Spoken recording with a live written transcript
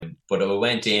But I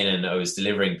went in and I was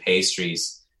delivering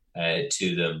pastries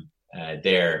to them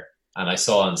there. And I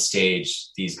saw on stage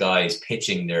these guys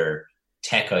pitching their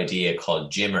tech idea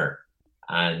called Jimmer.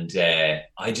 And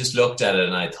I just looked at it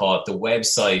and I thought the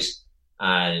website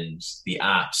and the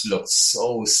apps looked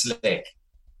so slick.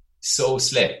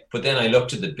 But then I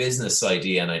looked at the business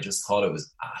idea and I just thought it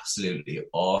was absolutely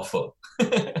awful.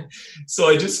 So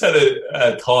I just had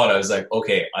a thought. I was like,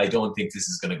 okay, I don't think this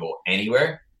is going to go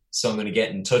anywhere. So I'm going to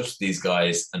get in touch with these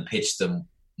guys and pitch them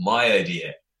my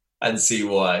idea and see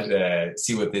what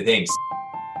they think.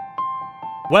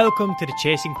 Welcome to the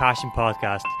Chasing Passion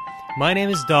podcast. My name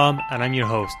is Dom and I'm your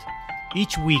host.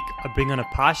 Each week I bring on a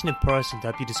passionate person to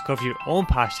help you discover your own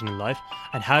passion in life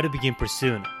and how to begin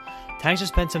pursuing it. Thanks for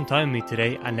spending some time with me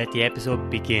today and let the episode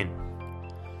begin.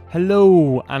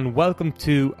 Hello and welcome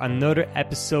to another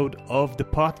episode of the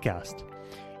podcast.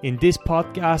 In this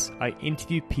podcast, I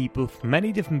interview people from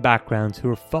many different backgrounds who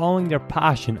are following their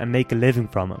passion and make a living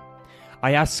from it.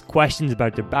 I ask questions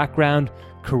about their background,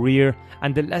 career,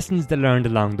 and the lessons they learned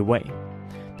along the way.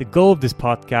 The goal of this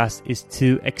podcast is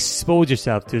to expose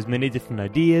yourself to as many different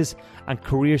ideas and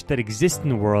careers that exist in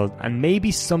the world, and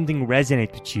maybe something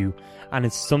resonates with you and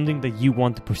it's something that you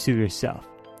want to pursue yourself.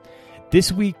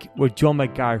 This week, we're joined by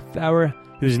Gareth Flower,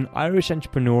 who's an Irish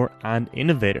entrepreneur and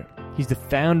innovator. He's the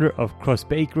founder of Crust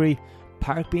Bakery,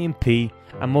 Park B&P,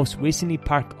 and most recently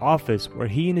Park Office, where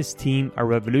he and his team are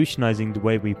revolutionising the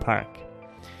way we park.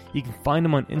 You can find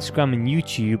him on Instagram and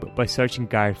YouTube by searching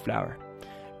Gareth Flower.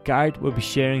 Gareth will be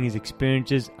sharing his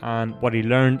experiences and what he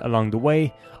learned along the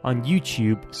way on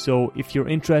YouTube, so if you're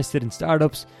interested in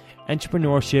startups,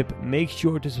 entrepreneurship, make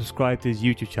sure to subscribe to his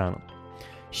YouTube channel.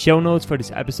 Show notes for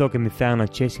this episode can be found on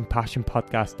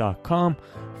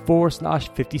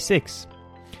chasingpassionpodcast.com/56.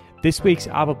 This week's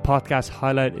Apple Podcast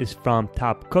highlight is from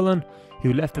Tab Cullen,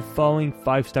 who left the following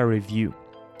 5-star review.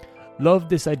 Love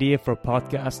this idea for a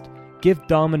podcast. Give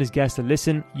Dom and his guests a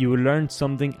listen. You will learn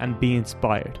something and be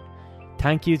inspired.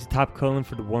 Thank you to Tab Cullen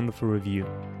for the wonderful review.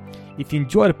 If you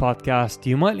enjoy the podcast,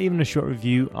 you might leave a short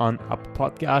review on Apple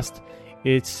Podcast.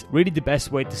 It's really the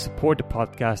best way to support the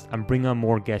podcast and bring on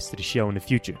more guests to the show in the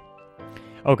future.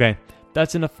 Okay,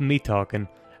 that's enough of me talking.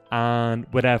 And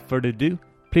without further ado,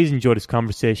 please enjoy this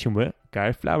conversation with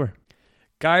Gareth Flower.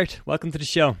 Gareth, welcome to the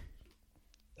show.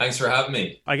 Thanks for having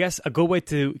me. I guess a good way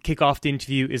to kick off the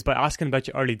interview is by asking about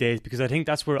your early days, because I think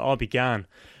that's where it all began.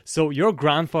 So your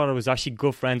grandfather was actually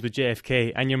good friends with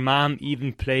JFK, and your mom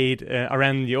even played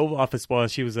around the Oval Office while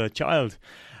she was a child.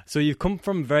 So you've come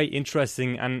from a very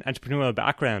interesting and entrepreneurial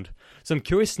background. So I'm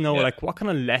curious to know, what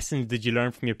kind of lessons did you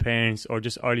learn from your parents or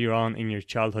just earlier on in your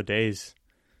childhood days?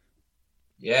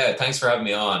 Yeah, thanks for having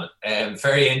me on.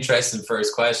 Very interesting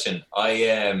first question.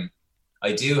 I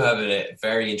do have a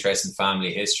very interesting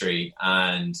family history,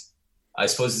 and I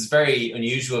suppose it's very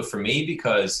unusual for me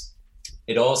because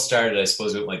it all started, I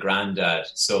suppose, with my granddad.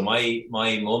 So my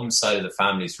mum's side of the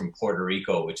family is from Puerto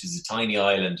Rico, which is a tiny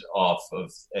island off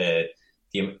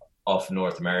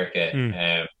North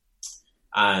America.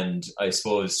 And I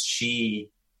suppose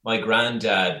my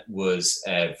granddad was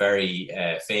a very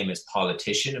famous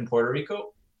politician in Puerto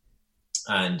Rico,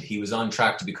 and he was on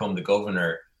track to become the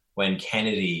governor when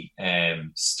Kennedy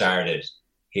started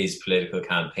his political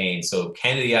campaign. So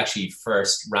Kennedy actually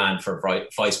first ran for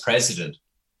vice president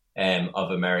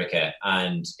of America.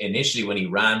 And initially when he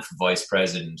ran for vice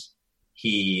president,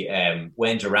 he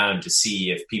went around to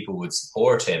see if people would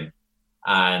support him.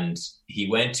 And he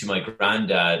went to my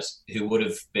granddad, who would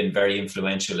have been very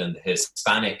influential in the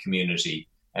Hispanic community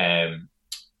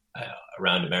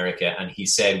around America. And he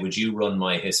said, would you run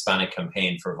my Hispanic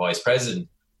campaign for vice president?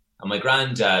 And my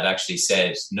granddad actually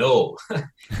said no.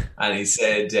 And he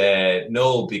said,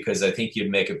 no, because I think you'd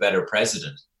make a better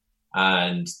president.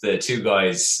 And the two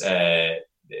guys,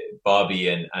 Bobby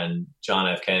and John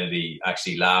F. Kennedy,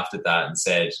 actually laughed at that and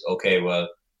said, okay, well,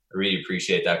 I really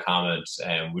appreciate that comment.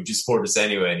 Would you support us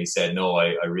anyway? And he said, no,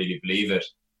 I really believe it.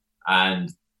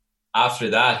 And after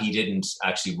that, he didn't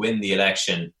actually win the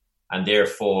election. And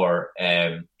therefore,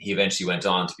 he eventually went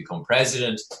on to become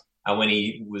president. And when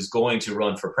he was going to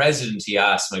run for president, he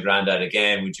asked my granddad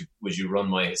again, would you run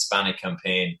my Hispanic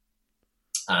campaign?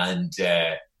 And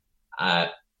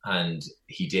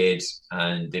he did,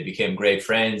 and they became great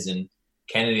friends. And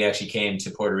Kennedy actually came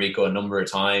to Puerto Rico a number of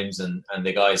times, and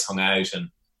the guys hung out. And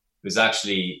it was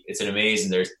actually, it's an amazing,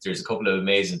 there's a couple of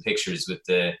amazing pictures with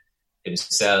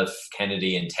himself,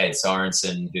 Kennedy, and Ted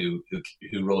Sorensen, who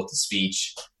wrote the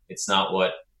speech. It's not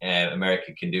what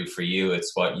America can do for you,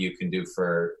 it's what you can do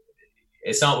for.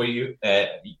 It's not what you can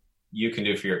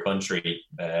do for your country.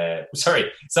 It's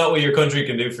not what your country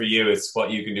can do for you. It's what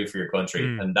you can do for your country.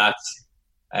 And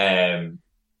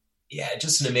Yeah,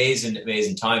 just an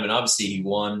amazing time. And obviously he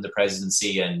won the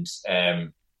presidency, and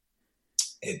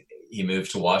he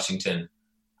moved to Washington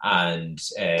and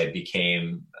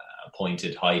became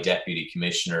appointed High Deputy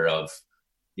Commissioner of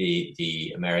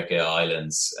the America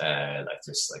Islands. Like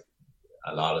there's like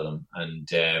a lot of them,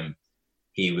 and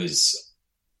he was,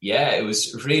 yeah, it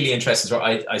was really interesting. So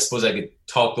I suppose I could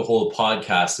talk the whole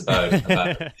podcast about his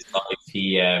life.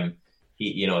 He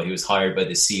he was hired by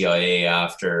the CIA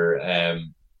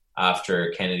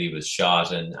after Kennedy was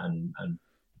shot and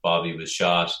Bobby was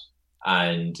shot,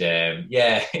 and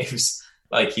it was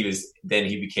like he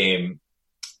became,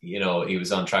 he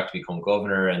was on track to become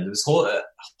governor, and there was a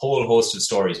whole host of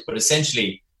stories. But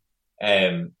essentially,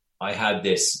 I had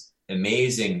this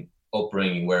amazing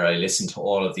upbringing where I listened to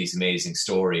all of these amazing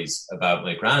stories about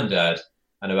my granddad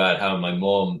and about how my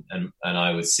mum and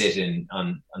I would sit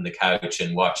on the couch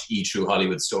and watch E! True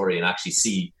Hollywood Story and actually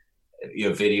see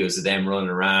videos of them running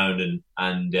around,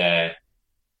 and it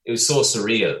was so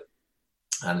surreal.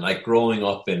 And like growing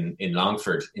up in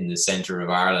Longford in the centre of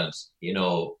Ireland,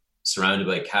 surrounded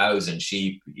by cows and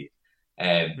sheep, you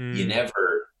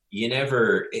never,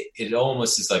 it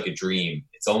almost is like a dream.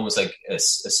 It's almost like a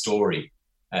story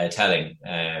telling.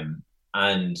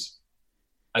 And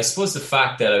I suppose the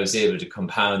fact that I was able to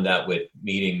compound that with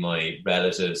meeting my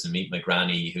relatives and meet my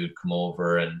granny who'd come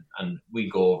over, and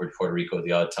we'd go over to Puerto Rico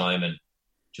the odd time, and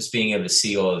just being able to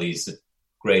see all these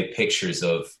great pictures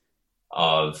of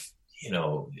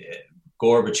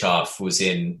Gorbachev was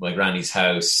in my granny's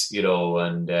house,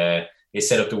 and they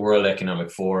set up the World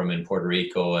Economic Forum in Puerto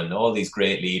Rico, and all these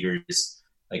great leaders.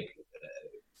 Like,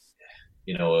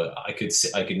 I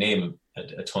could name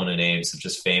a ton of names of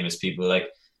just famous people, like,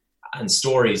 and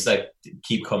stories like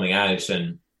keep coming out.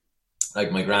 And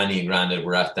like my granny and granddad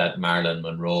were at that Marilyn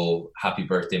Monroe "Happy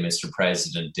Birthday, Mr.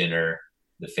 President" dinner,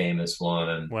 the famous one,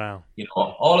 and wow,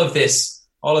 all of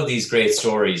these great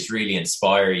stories really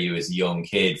inspire you as a young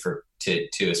kid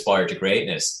to aspire to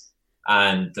greatness.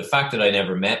 And the fact that I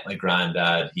never met my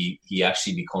granddad, he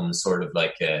actually becomes sort of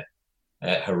like a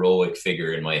heroic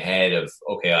figure in my head of,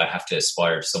 okay, I have to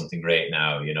aspire to something great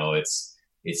now.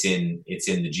 It's in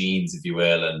the genes, if you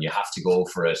will, and you have to go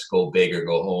for it, go big or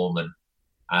go home.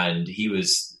 And he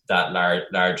was that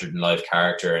larger than life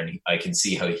character, and I can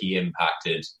see how he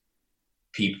impacted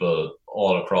people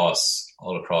all across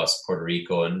Puerto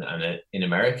Rico and in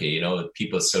America.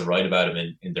 People still write about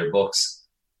him in their books,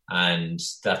 and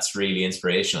that's really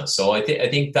inspirational. So I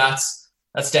think that's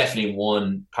definitely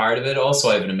one part of it. Also,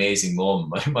 I have an amazing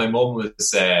mum. My mum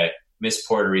was Miss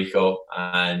Puerto Rico,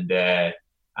 and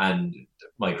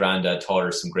my granddad taught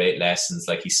her some great lessons.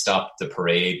 Like, he stopped the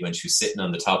parade when she was sitting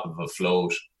on the top of a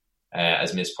float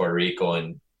as Miss Puerto Rico,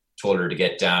 and told her to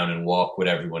get down and walk with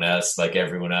everyone else, like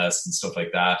everyone else, and stuff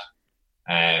like that,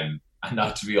 and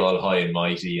not to be all high and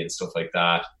mighty and stuff like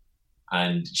that.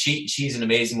 And she's an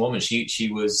amazing woman. She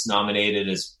was nominated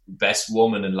as best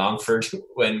woman in Longford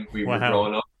when we were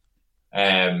growing up.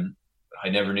 I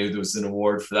never knew there was an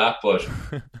award for that, but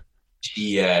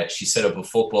she set up a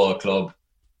football club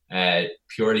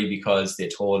purely because they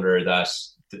told her that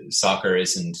soccer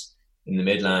isn't in the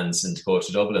Midlands and to go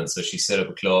to Dublin. So she set up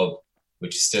a club,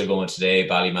 which is still going today,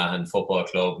 Ballymahan Football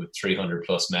Club, with 300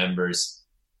 plus members.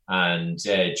 And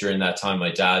during that time,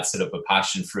 my dad set up a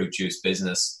passion fruit juice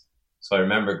business. So I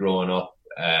remember growing up,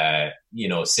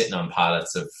 sitting on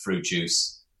pallets of fruit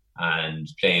juice and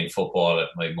playing football at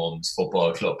my mum's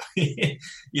football club.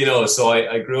 So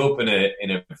I grew up in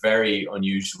a very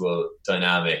unusual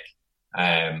dynamic,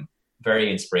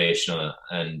 very inspirational,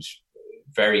 and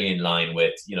very in line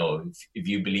with, if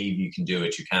you believe you can do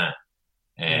it, you can.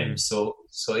 So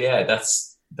yeah,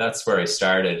 that's where I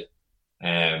started.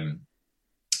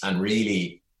 And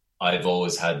really, I've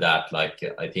always had that. Like,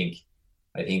 I think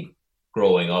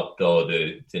growing up, though,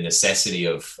 the necessity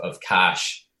of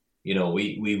cash,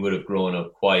 we would have grown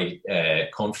up quite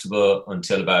comfortable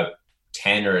until about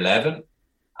 10 or 11.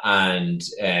 And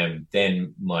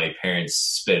then my parents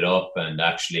split up, and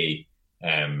actually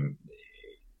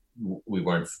we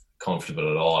weren't comfortable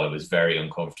at all. It was very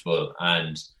uncomfortable,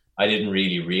 and I didn't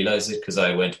really realize it because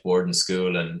I went to boarding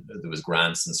school and there was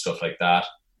grants and stuff like that.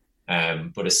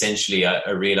 But essentially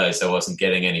I realized I wasn't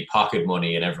getting any pocket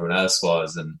money and everyone else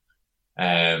was. And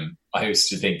I used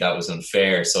to think that was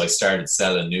unfair. So I started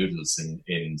selling noodles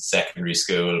in secondary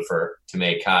school to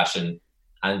make cash, and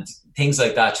things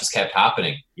like that just kept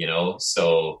happening,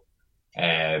 So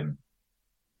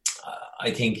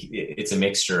I think it's a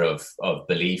mixture of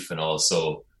belief and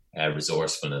also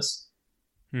resourcefulness.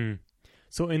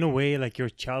 So in a way, like your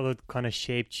childhood kind of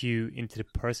shaped you into the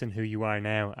person who you are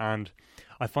now, and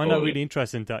I find that really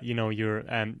interesting that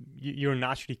you're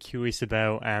naturally curious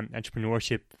about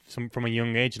entrepreneurship from a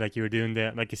young age. Like you were doing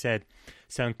like you said,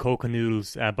 selling cocoa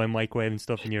noodles by microwave and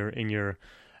stuff in your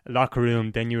locker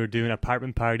room. Then you were doing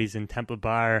apartment parties in Temple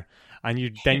Bar, and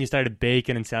then you started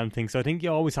baking and selling things. So I think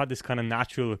you always had this kind of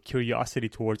natural curiosity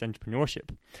towards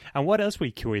entrepreneurship. And what else were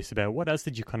you curious about? What else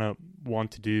did you kind of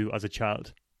want to do as a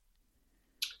child?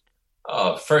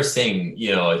 First thing,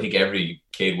 I think every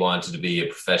kid wanted to be a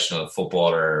professional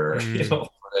footballer or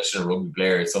professional rugby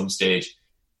player at some stage.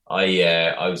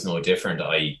 I was no different.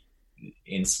 I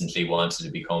instantly wanted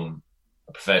to become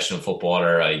a professional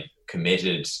footballer. I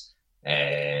committed.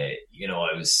 I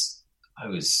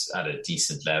was at a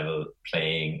decent level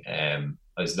playing. I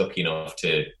was lucky enough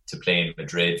to play in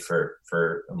Madrid for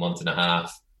a month and a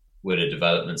half with a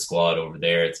development squad over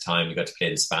there at the time. We got to play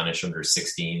the Spanish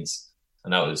under-16s.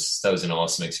 And that was an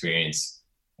awesome experience.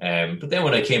 But then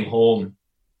when I came home,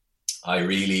 I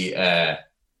really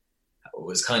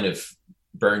was kind of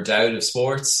burnt out of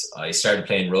sports. I started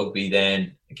playing rugby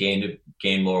then, gained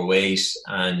more weight,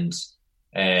 and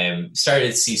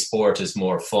started to see sport as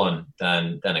more fun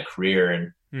than a career.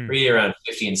 And really around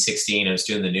 15, 16, I was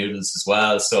doing the noodles as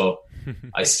well. So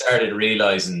I started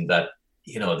realizing that,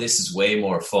 this is way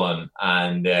more fun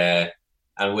and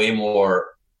way more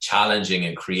challenging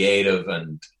and creative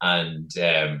and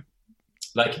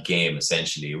like a game.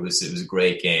 Essentially, it was a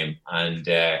great game, and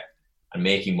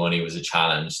making money was a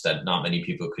challenge that not many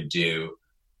people could do.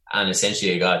 And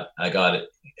essentially, I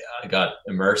got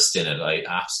immersed in it. I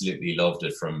absolutely loved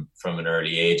it from an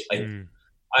early age.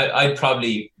 I'd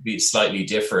probably be slightly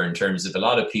different in terms of a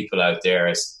lot of people out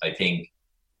there. I think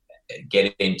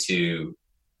get into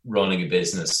running a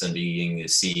business and being a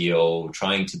CEO,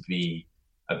 trying to be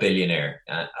a billionaire,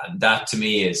 and that to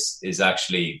me is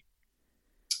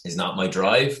not my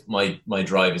drive. My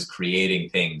drive is creating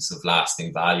things of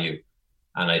lasting value,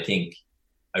 and I think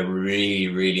I really,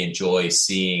 really enjoy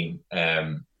seeing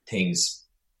things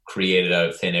created out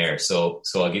of thin air. So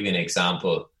I'll give you an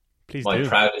example. Please my do.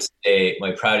 proudest day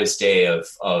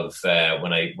of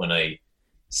when I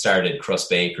started Crust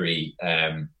Bakery.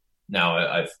 Now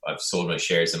I've sold my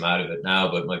shares. I'm out of it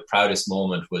now, but my proudest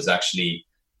moment was actually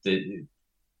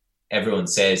everyone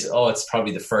says, oh, it's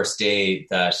probably the first day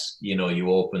that, you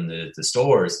open the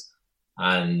stores.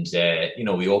 And,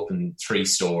 we opened 3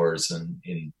 stores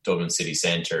in Dublin city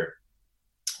centre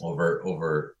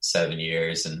over 7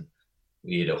 years. And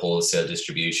we had a wholesale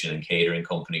distribution and catering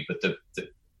company. But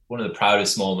one of the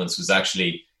proudest moments was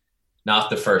actually not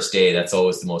the first day. That's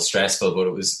always the most stressful. But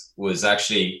it was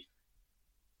actually,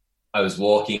 I was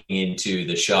walking into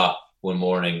the shop one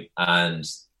morning, and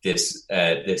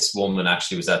this woman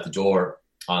actually was at the door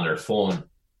on her phone,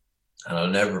 and I'll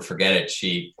never forget it.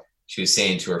 She was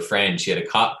saying to her friend, she had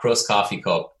a Crust coffee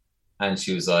cup, and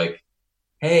she was like,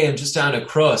 "Hey, I'm just down at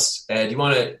Crust. Do you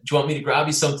want me to grab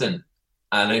you something?"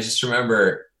 And I just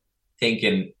remember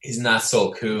thinking, isn't that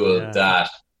so cool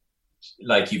that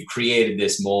like you've created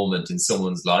this moment in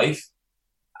someone's life,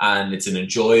 and it's an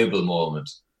enjoyable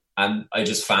moment. And I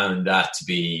just found that to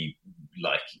be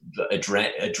like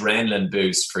adrenaline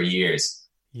boost for years.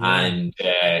 And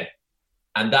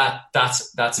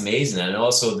that's amazing. And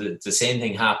also the same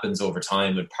thing happens over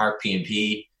time with Park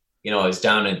P&P. I was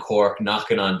down in Cork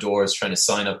knocking on doors trying to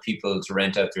sign up people to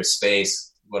rent out their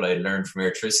space, what I learned from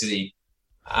electricity.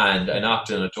 And I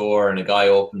knocked on a door, and a guy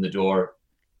opened the door.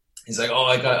 He's like, "Oh,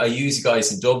 I use you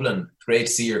guys in Dublin. Great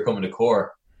to see you're coming to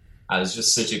Cork." And it was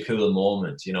just such a cool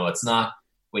moment. It's not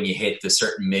when you hit the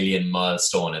certain million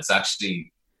milestone, it's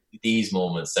actually these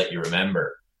moments that you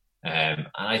remember. And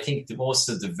I think most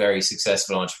of the very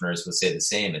successful entrepreneurs will say the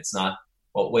same. It's not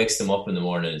what wakes them up in the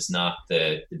morning is not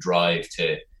the drive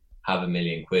to have £1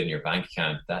 million in your bank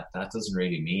account. That doesn't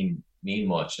really mean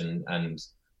much. And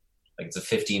like it's a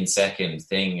 15-second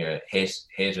thing, a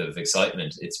hit of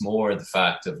excitement. It's more the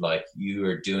fact of like you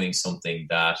are doing something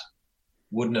that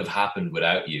wouldn't have happened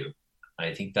without you.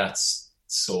 I think that's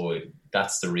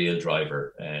the real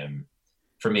driver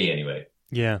for me anyway.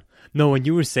 Yeah. No, when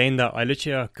you were saying that, I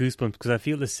literally got goosebumps because I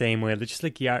feel the same way. Just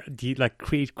like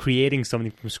creating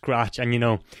something from scratch,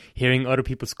 and hearing other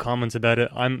people's comments about it.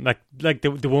 I'm like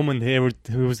the woman here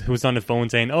who was on the phone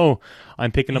saying, "Oh,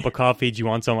 I'm picking up a coffee. Do you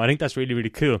want some?" I think that's really, really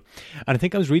cool. And I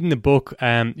think I was reading the book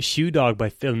Shoe Dog by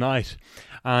Phil Knight,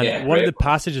 and one of the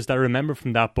passages that I remember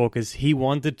from that book is he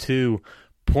wanted to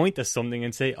point at something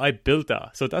and say, "I built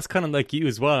that." So that's kind of like you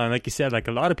as well, and like you said, like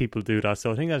a lot of people do that.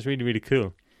 So I think that's really, really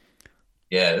cool.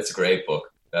 Yeah, that's a great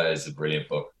book. That is a brilliant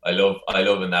book. I love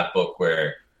in that book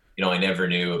where I never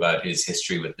knew about his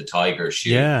history with the Tiger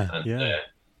shoe and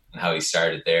how he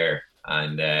started there.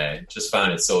 And just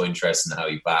found it so interesting how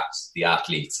he backed the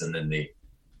athletes and then the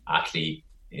athlete,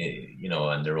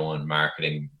 and their own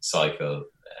marketing cycle.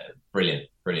 Brilliant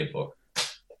book.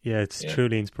 Yeah, it's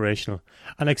truly inspirational.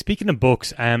 And like, speaking of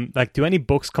books, do any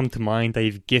books come to mind that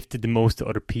you've gifted the most to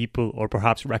other people or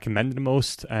perhaps recommended the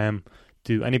most?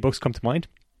 Do any books come to mind?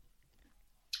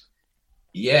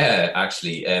 Yeah,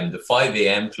 actually, the 5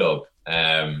 a.m. Club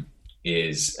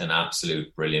is an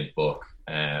absolute brilliant book.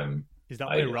 Is that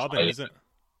by Robin, is it?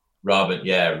 Robin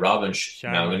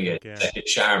Sharma. Now I'm going to get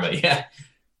Sharma, yeah.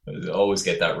 I always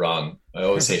get that wrong. I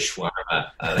always say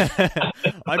shawarma.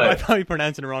 I probably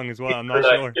pronouncing it wrong as well. I'm not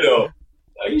sure.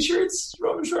 Are you sure it's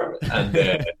Robin Sharma?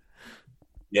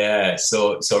 And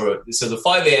so the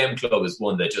 5 a.m. Club is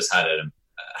one that just had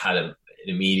an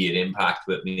immediate impact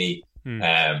with me,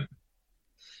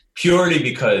 purely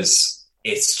because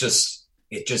it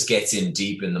just gets in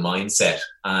deep in the mindset,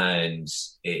 and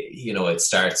it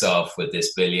starts off with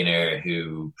this billionaire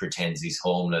who pretends he's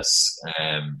homeless,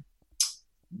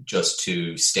 just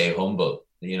to stay humble,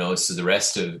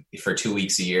 so for 2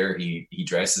 weeks a year, he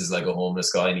dresses like a homeless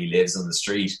guy and he lives on the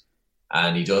street,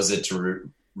 and he does it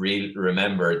to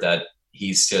remember that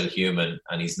he's still human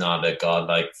and he's not a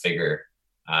godlike figure,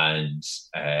 and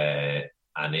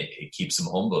it keeps him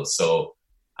humble. So,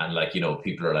 and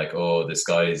people are like, oh, this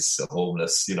guy's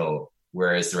homeless,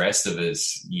 whereas the rest of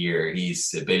his year,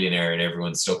 he's a billionaire and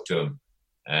everyone's stuck to him.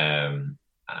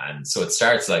 And so it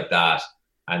starts like that.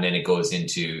 And then it goes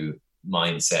into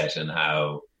mindset and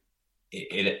how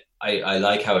I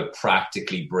like how it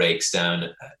practically breaks down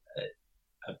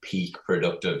a peak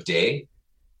productive day,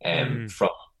 from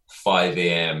 5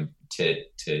 a.m. to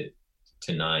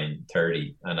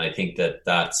 9:30. And I think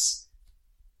that's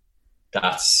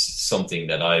something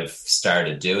that I've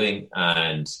started doing.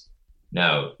 And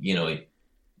now,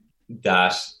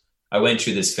 that I went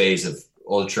through this phase of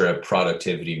ultra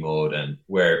productivity mode, and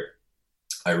where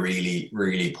I really,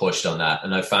 really pushed on that.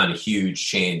 And I found a huge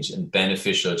change and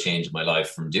beneficial change in my life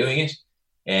from doing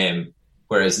it.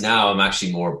 Whereas now I'm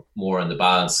actually more on the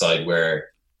balance side,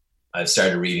 where I've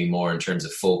started reading more in terms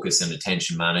of focus and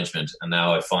attention management. And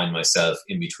now I find myself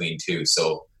in between two.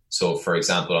 So for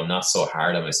example, I'm not so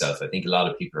hard on myself. I think a lot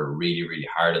of people are really, really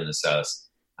hard on themselves.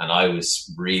 And I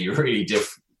was really, really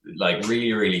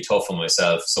really, really tough on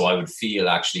myself. So I would feel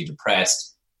actually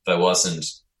depressed if I wasn't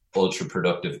ultra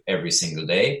productive every single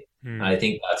day. And I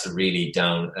think that's a really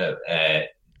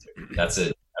that's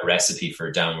a recipe for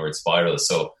a downward spiral.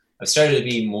 So I've started to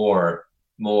be more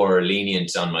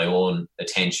lenient on my own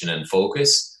attention and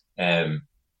focus. And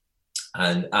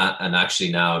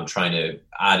actually now I'm trying to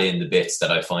add in the bits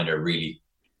that I find are really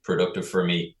productive for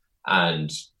me and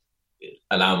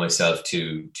allow myself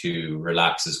to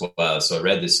relax as well. So I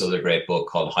read this other great book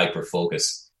called Hyper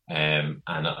Focus. And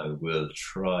I will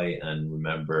try and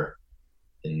remember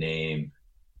the name.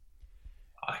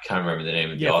 I can't remember the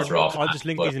name of the author. I'll just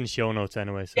link these in the show notes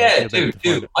anyway. So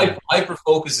do. Hyper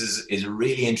Focus is a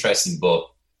really interesting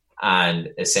book. And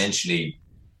essentially,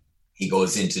 he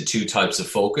goes into two types of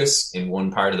focus in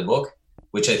one part of the book,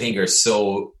 which I think are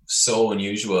so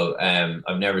unusual.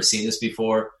 I've never seen this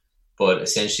before. But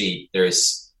essentially,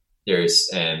 there's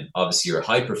obviously your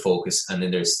hyper focus, and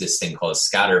then there's this thing called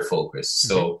scatter focus.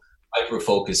 So hyper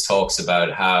focus talks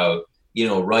about how,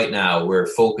 right now we're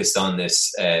focused on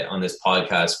this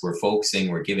podcast.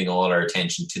 We're giving all our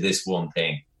attention to this one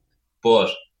thing.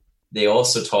 But they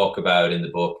also talk about in the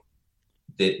book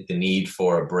the need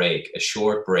for a break, a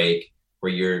short break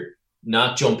where you're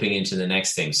not jumping into the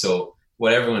next thing. So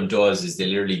what everyone does is they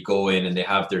literally go in and they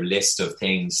have their list of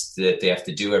things that they have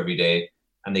to do every day,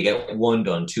 and they get 1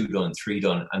 done, 2 done, 3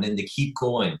 done, and then they keep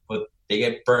going, but they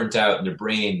get burnt out and their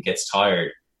brain gets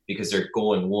tired because they're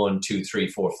going 1, 2, 3,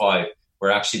 4, 5,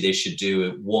 where actually they should do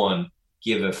it 1,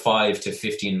 give a 5 to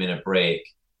 15 minute break,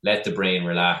 let the brain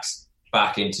relax,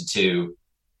 back into 2,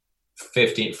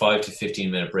 5 to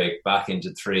 15 minute break, back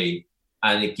into 3,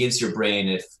 and it gives your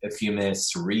brain a few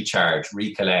minutes to recharge,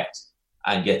 recollect,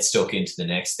 and get stuck into the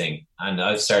next thing. And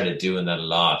I've started doing that a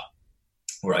lot,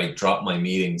 where I drop my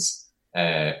meetings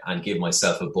and give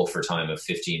myself a buffer time of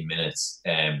 15 minutes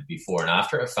before and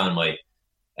after. I found my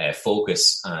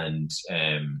focus and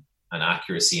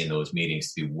accuracy in those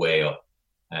meetings to be way up.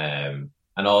 And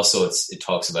also it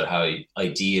talks about how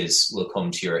ideas will come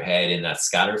to your head in that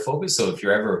scatter focus. So if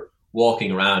you're ever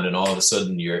walking around and all of a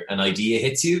sudden an idea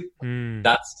hits you,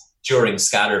 that's during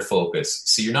scatter focus.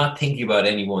 So you're not thinking about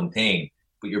any one thing,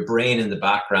 but your brain in the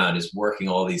background is working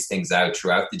all these things out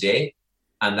throughout the day.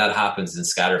 And that happens in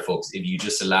scatter focus if you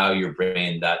just allow your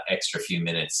brain that extra few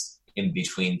minutes in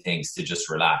between things to just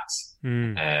relax.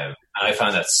 And I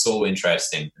found that so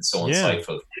interesting and so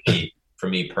insightful for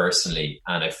me personally.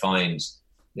 And I find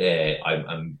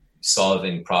I'm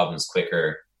solving problems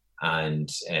quicker and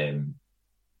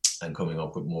coming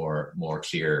up with more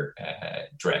clear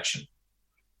direction.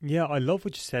 Yeah, I love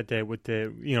what you said there with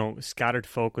the, scattered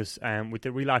focus and with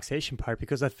the relaxation part,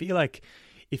 because I feel like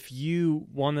if you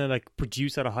want to like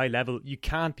produce at a high level, you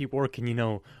can't be working,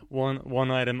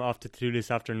 one item off the to-do list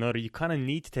after another. You kind of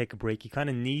need to take a break. You kind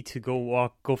of need to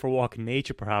go for a walk in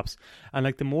nature, perhaps. And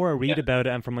like the more I read about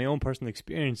it, and from my own personal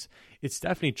experience, it's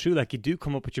definitely true. Like you do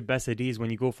come up with your best ideas when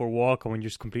you go for a walk or when you're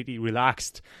just completely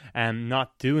relaxed and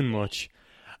not doing much.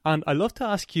 And I love to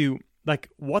ask you,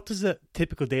 like, what does a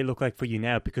typical day look like for you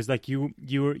now? Because like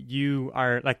you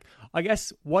are like, I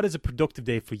guess, what is a productive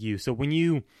day for you? So when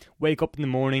you wake up in the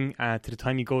morning to the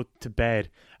time you go to bed,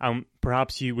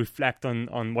 perhaps you reflect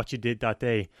on what you did that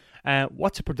day.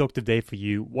 What's a productive day for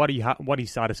you? What are you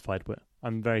satisfied with?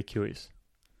 I'm very curious.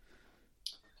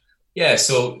 Yeah,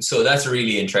 so that's a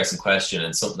really interesting question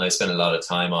and something I spend a lot of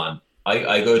time on.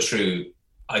 I go through,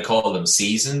 I call them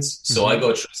seasons. So I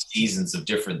go through seasons of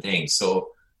different things. So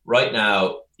right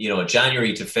now,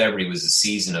 January to February was a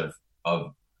season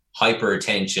of hyper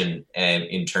attention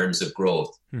in terms of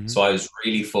growth. So I was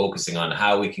really focusing on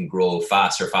how we can grow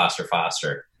faster. I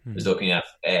was looking at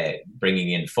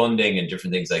bringing in funding and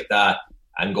different things like that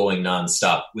and going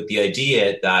nonstop with the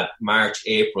idea that March,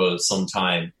 April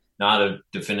sometime, not a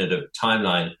definitive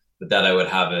timeline, but that I would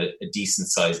have a decent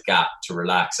sized gap to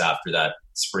relax after that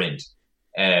sprint.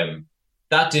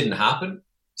 That didn't happen.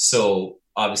 So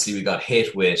obviously we got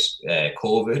hit with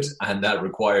COVID, and that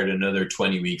required another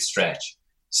 20-week stretch.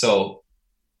 So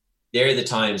they're the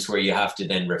times where you have to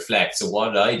then reflect. So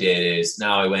what I did is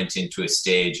now I went into a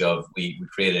stage of, we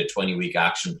created a 20-week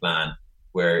action plan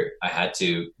where I had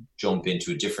to jump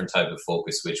into a different type of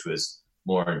focus, which was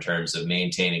more in terms of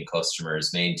maintaining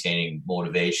customers, maintaining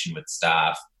motivation with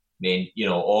staff,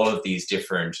 all of these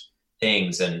different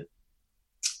things. And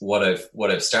what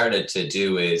I've started to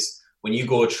do is, when you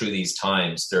go through these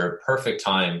times, they're a perfect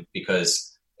time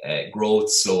because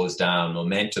growth slows down,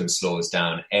 momentum slows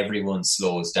down, everyone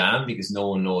slows down because no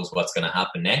one knows what's going to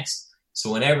happen next.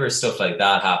 So whenever stuff like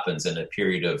that happens in a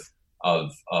period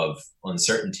of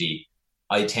uncertainty,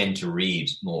 I tend to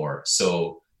read more.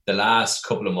 So the last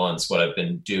couple of months, what I've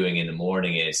been doing in the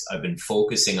morning is I've been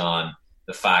focusing on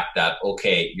the fact that,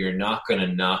 okay, you're not going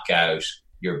to knock out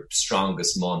your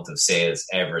strongest month of sales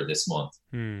ever this month.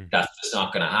 That's just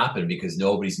not going to happen because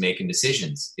nobody's making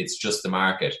decisions. It's just the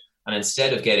market. And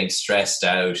instead of getting stressed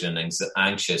out and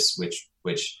anxious,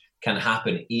 which can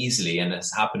happen easily and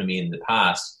has happened to me in the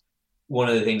past, one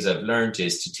of the things I've learned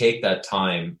is to take that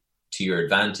time to your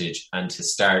advantage and to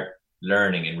start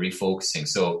learning and refocusing.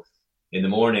 So in the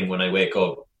morning when I wake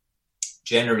up,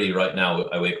 generally right now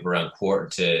I wake up around quarter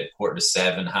to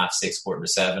 7,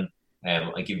 6:30,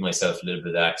 7:45. I give myself a little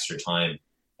bit of extra time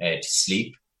to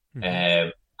sleep.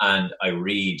 And I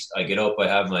read. I get up, I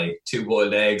have my 2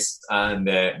 boiled eggs and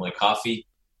my coffee,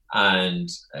 and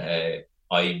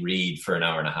I read for an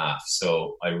hour and a half.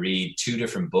 So I read 2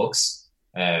 different books.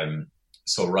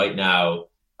 So right now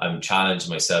I'm challenging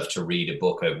myself to read a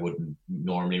book I wouldn't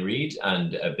normally read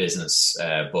and a business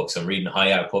book. So I'm reading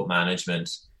High Output Management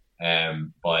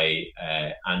by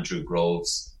Andrew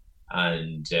Groves,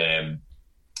 and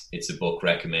it's a book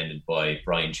recommended by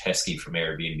Brian Chesky from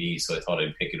Airbnb, so I thought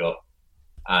I'd pick it up.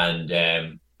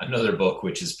 And another book,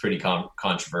 which is pretty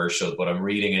controversial, but I'm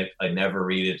reading it. I never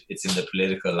read it. It's in the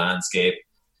political landscape.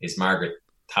 Is Margaret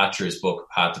Thatcher's book,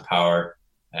 Path to Power.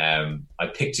 I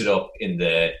picked it up in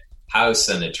the house,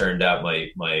 and it turned out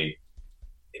my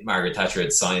Margaret Thatcher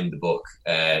had signed the book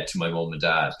to my mum and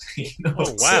dad. Oh,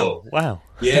 wow. So, wow.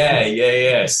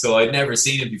 Yeah. So I'd never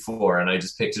seen it before, and I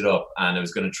just picked it up, and I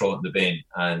was going to throw it in the bin.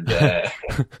 And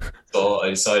so I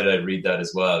decided I'd read that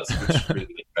as well, which is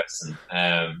really interesting.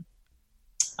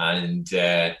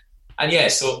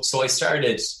 So I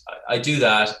started, I do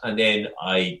that, and then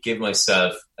I give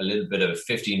myself a little bit of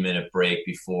a 15-minute break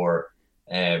before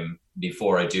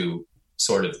I do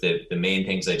sort of the main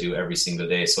things I do every single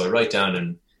day. So I write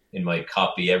down in my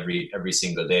copy every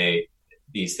single day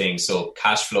these things. So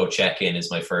cash flow check-in is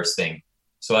my first thing.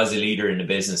 So as a leader in the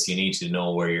business, you need to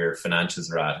know where your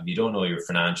financials are at. If you don't know your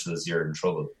financials, you're in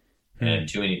trouble. And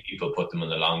too many people put them on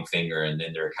the long finger, and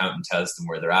then their accountant tells them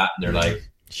where they're at, and they're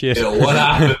like, shit, what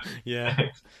happened? Yeah.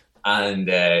 And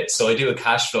so I do a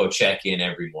cash flow check-in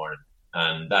every morning,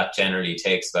 and that generally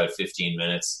takes about 15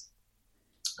 minutes.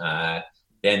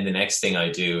 Then the next thing I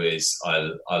do is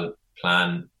I'll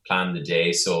plan the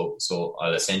day. So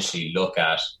I'll essentially look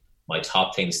at my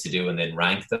top things to do and then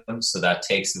rank them. So that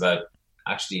takes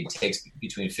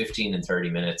between 15 and 30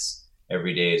 minutes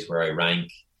every day is where I rank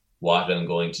what I'm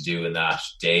going to do in that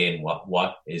day and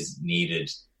what is needed,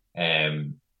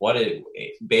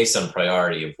 based on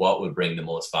priority of what will bring the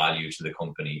most value to the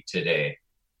company today.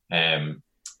 And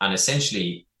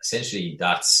essentially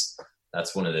that's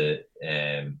one of the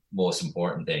most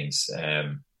important things.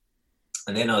 And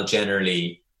then I'll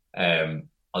generally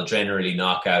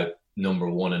knock out number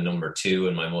one and number two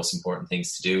and my most important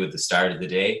things to do at the start of the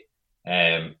day.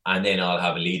 And then I'll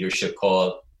have a leadership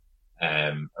call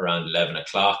around 11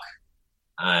 o'clock.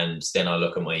 And then I'll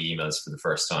look at my emails for the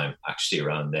first time, actually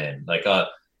around then. Like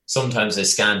sometimes I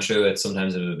scan through it.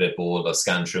 Sometimes I'm a bit bold. I'll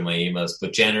scan through my emails.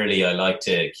 But generally, I like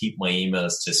to keep my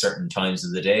emails to certain times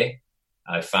of the day.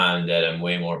 I found that I'm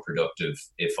way more productive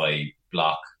if I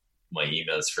block my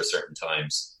emails for certain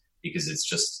times, because it's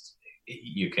just,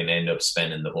 you can end up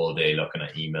spending the whole day looking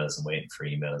at emails and waiting for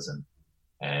emails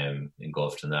and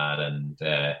engulfed in that. And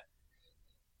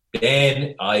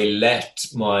then I let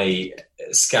my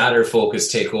scatter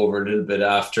focus take over a little bit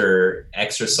after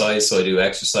exercise. So I do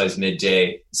exercise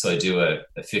midday. So I do a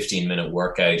 15-minute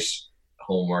workout,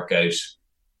 home workout.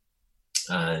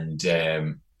 And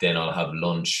then I'll have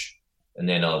lunch. And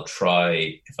then I'll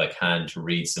try, if I can, to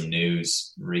read some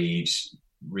news, read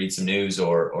some news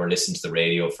or listen to the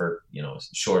radio for, a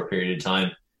short period of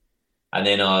time. And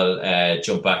then I'll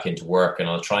jump back into work, and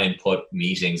I'll try and put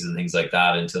meetings and things like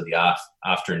that until the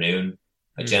afternoon.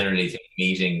 I generally think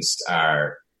meetings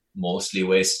are mostly a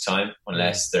waste of time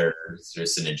unless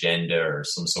there's an agenda or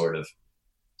some sort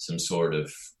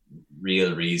of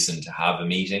real reason to have a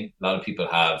meeting. A lot of people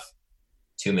have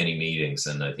too many meetings,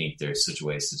 and I think there's such a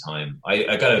waste of time.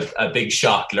 I got a big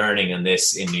shock learning on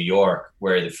this in New York,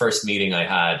 where the first meeting I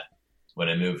had when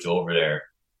I moved over there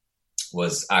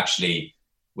was actually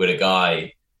with a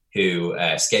guy who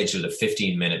scheduled a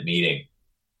 15-minute meeting,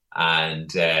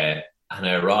 and I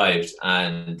arrived,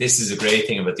 and this is a great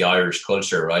thing about the Irish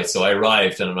culture, right? So I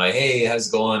arrived and I'm like, hey, how's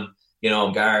it going?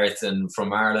 I'm Gareth and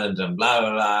from Ireland and blah,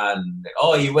 blah, blah. And,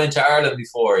 oh, you went to Ireland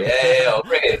before. Yeah, oh,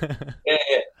 great. Yeah.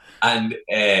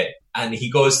 And he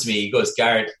goes to me,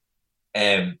 Gareth,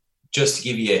 just to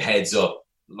give you a heads up,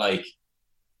 like,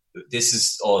 this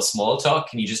is all small talk.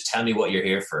 Can you just tell me what you're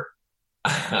here for?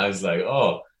 I was like,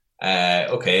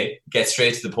 okay, get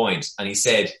straight to the point. And he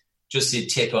said, just a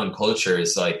tip on culture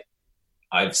is like,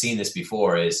 I've seen this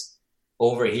before, is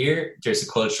over here, there's a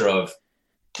culture of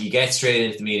you get straight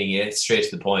into the meeting, you get straight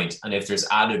to the point. And if there's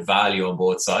added value on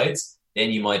both sides,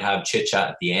 then you might have chit chat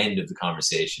at the end of the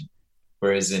conversation.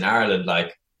 Whereas in Ireland,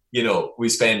 like, we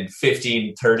spend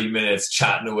 15, 30 minutes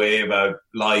chatting away about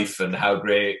life and how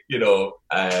great,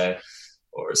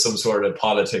 or some sort of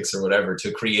politics or whatever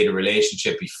to create a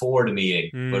relationship before the meeting.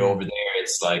 But over there,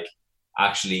 it's like,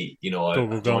 actually, I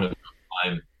don't have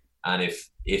time. And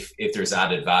if there's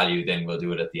added value, then we'll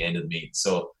do it at the end of the meeting.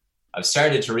 So I've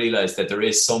started to realize that there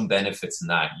is some benefits in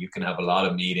that. You can have a lot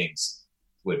of meetings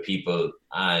with people,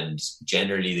 and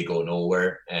generally they go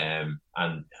nowhere, and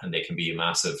they can be a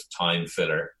massive time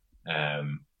filler.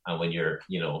 And when you're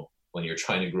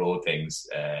trying to grow things,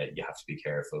 you have to be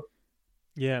careful.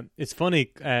 Yeah, it's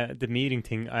funny, the meeting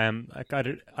thing. I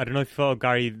don't know if you follow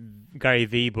Gary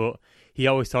Vee, but he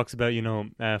always talks about,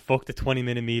 fuck the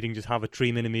 20-minute meeting, just have a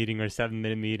 3-minute meeting or a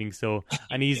 7-minute meeting. So,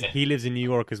 and he lives in New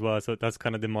York as well, so that's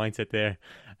kind of the mindset there.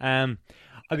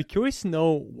 I'd be curious to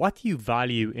know, what do you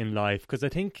value in life? Because I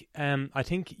think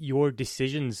your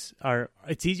decisions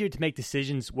it's easier to make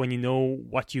decisions when you know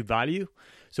what you value.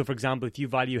 So, for example, if you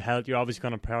value health, you're obviously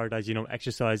going to prioritize,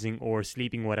 exercising or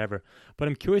sleeping, whatever. But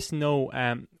I'm curious to know,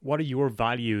 what are your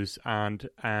values, and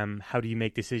how do you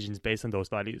make decisions based on those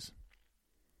values?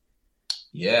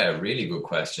 Yeah, really good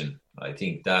question. I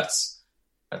think that's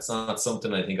not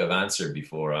something I think I've answered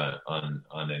before on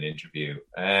an interview.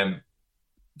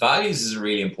 Values is a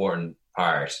really important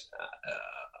part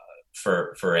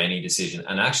for any decision.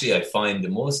 And actually, I find the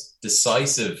most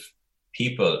decisive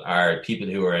people are people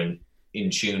who are in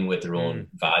tune with their own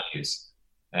values.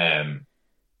 And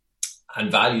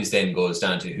values then goes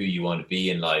down to who you want to be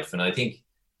in life. And I think,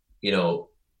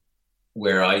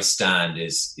 where I stand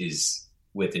is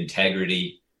with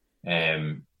integrity,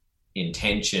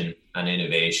 intention, and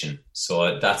innovation.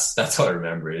 So that's how I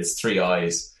remember it. It's 3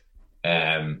 I's.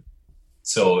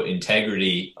 So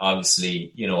integrity,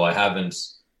 obviously,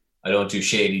 I don't do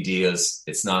shady deals.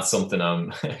 It's not something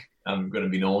I'm going to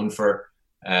be known for.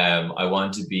 I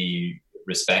want to be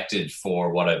respected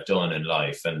for what I've done in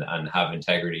life and have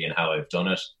integrity in how I've done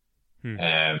it.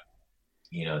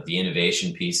 The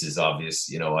innovation piece is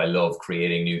obvious. I love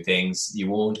creating new things. You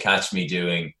won't catch me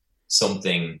doing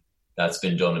something that's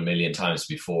been done a million times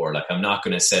before. Like, I'm not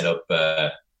going to set up a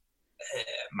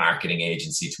marketing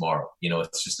agency tomorrow.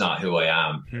 It's just not who I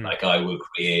am. Like, I will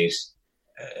create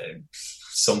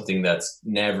something that's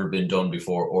never been done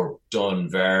before, or done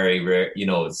very rare.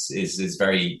 Is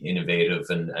very innovative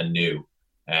and new,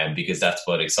 because that's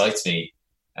what excites me.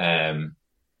 And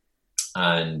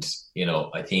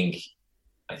I think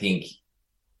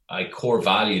core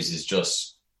values is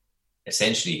just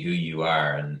essentially who you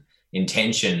are, and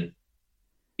intention.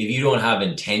 If you don't have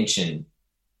intention,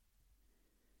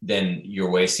 then you're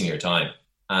wasting your time.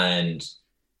 And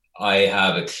I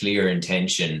have a clear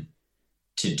intention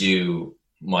to do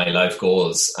my life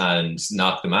goals and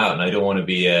knock them out. And I don't want to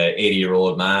be a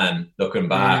 80-year-old man looking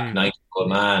back, 90-year-old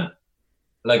man.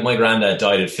 Like, my granddad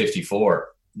died at 54.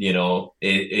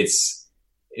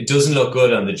 It doesn't look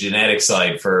good on the genetic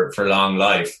side for long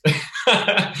life.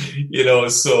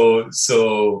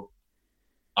 So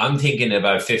I'm thinking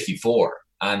about 54.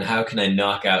 And how can I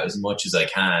knock out as much as I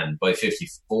can by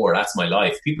 54? That's my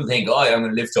life. People think, I'm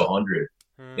going to live to 100.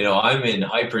 I'm in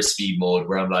hyper speed mode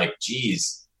where I'm like,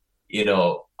 geez,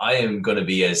 I am going to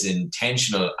be as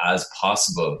intentional as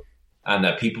possible, and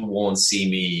that people won't see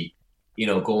me,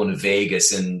 going to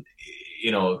Vegas and,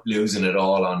 losing it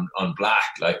all on black.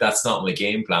 Like, that's not my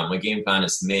game plan. My game plan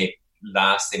is to make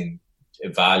lasting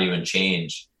value and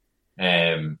change.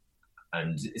 And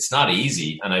it's not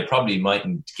easy, and I probably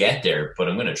mightn't get there, but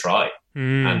I'm going to try.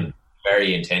 And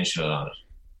very intentional on it.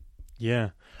 Yeah.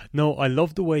 No, I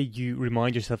love the way you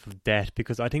remind yourself of death,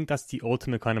 because I think that's the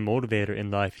ultimate kind of motivator in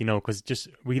life, because just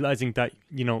realizing that,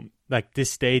 like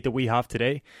this state that we have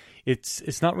today,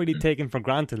 it's not really taken for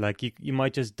granted. Like, you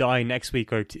might just die next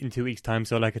week or in 2 weeks' time.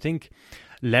 So, like, I think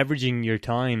leveraging your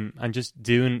time and just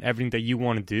doing everything that you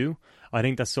want to do, I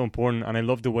think that's so important. And I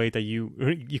love the way that you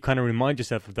kind of remind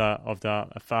yourself of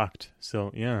that fact.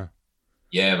 So, yeah.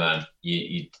 Yeah, man,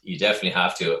 you definitely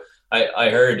have to. I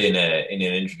heard in an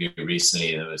interview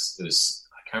recently, and it was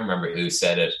I can't remember who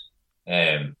said it,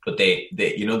 but they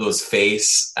those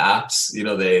face apps,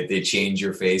 they change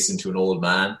your face into an old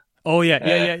man. Oh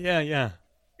yeah.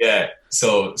 Yeah.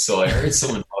 So I heard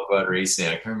someone talk about it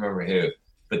recently. I can't remember who,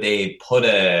 but they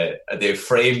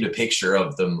framed a picture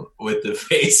of them with the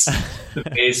face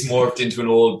morphed into an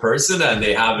old person, and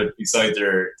they have it beside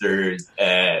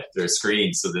their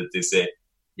screen, so that they say,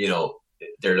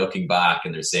 they're looking back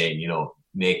and they're saying,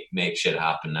 make shit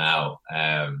happen now.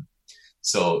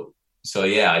 So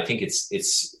yeah, I think it's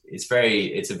a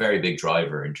very big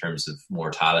driver in terms of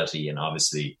mortality. And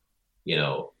obviously, you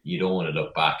don't want to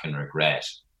look back and regret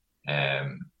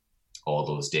all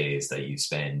those days that you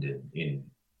spend in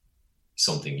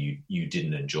something you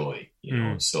didn't enjoy,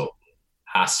 so it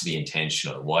has to be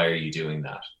intentional. Why are you doing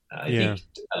that? I think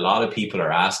a lot of people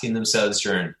are asking themselves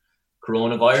during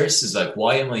coronavirus is like,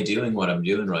 why am I doing what I'm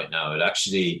doing right now?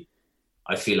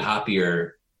 I feel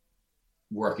happier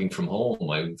working from home.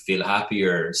 I feel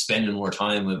happier spending more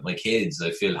time with my kids.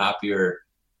 I feel happier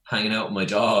hanging out with my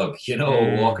dog,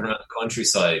 walking around the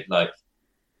countryside. Like,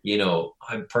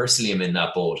 I personally am in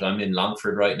that boat. I'm in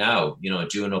Longford right now,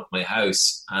 doing up my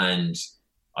house, and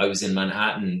I was in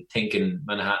Manhattan thinking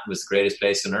Manhattan was the greatest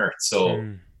place on earth. So,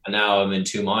 and now I'm in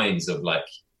two minds of like,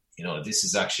 this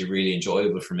is actually really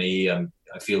enjoyable for me. I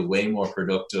feel way more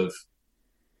productive,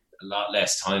 a lot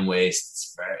less time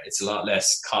waste. It's a lot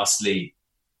less costly,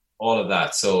 all of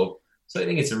that. So I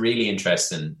think it's a really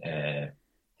interesting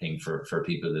thing for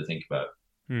people to think about.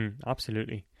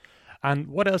 Absolutely. And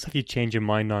what else have you changed your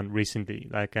mind on recently?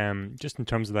 Like, just in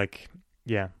terms of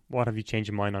what have you changed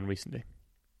your mind on recently?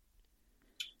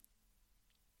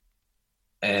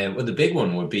 Well, the big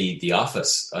one would be The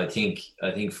Office. I think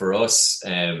for us,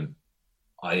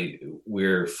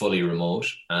 we're fully remote,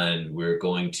 and we're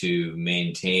going to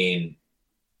maintain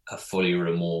a fully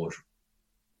remote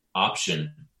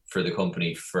option for the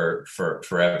company for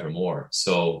forevermore.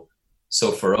 So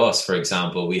for us, for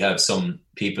example, we have some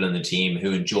people in the team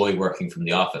who enjoy working from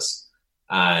the office,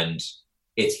 and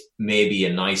it's maybe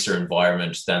a nicer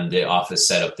environment than the office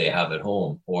setup they have at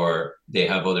home, or they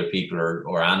have other people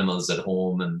or animals at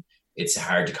home, and it's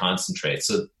hard to concentrate.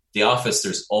 So the office,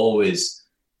 there's always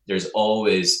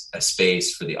a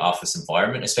space for the office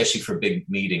environment, especially for big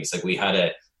meetings. Like we had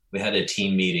a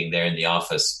team meeting there in the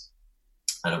office,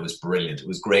 and it was brilliant. It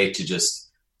was great to just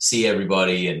see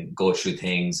everybody and go through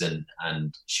things and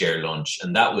share lunch,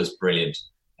 and that was brilliant.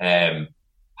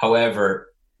 However,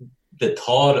 the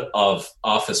thought of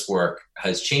office work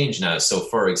has changed now. So,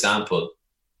 for example,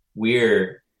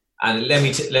 and let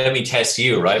me test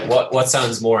you, right? What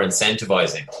sounds more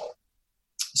incentivizing?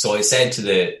 So I said to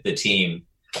the team,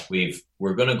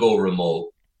 we're going to go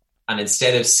remote, And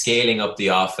instead of scaling up the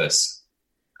office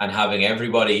and having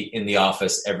everybody in the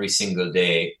office every single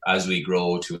day as we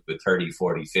grow to a 30,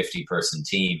 40, 50 person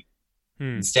team,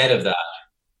 instead of that,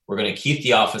 we're going to keep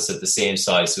the office at the same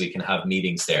size so we can have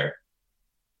meetings there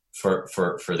for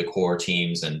the core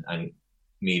teams and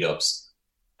meetups.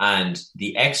 And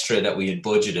the extra that we had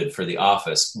budgeted for the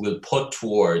office we'll put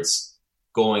towards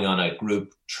going on a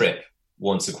group trip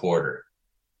once a quarter.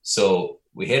 So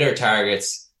we hit our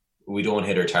targets, we don't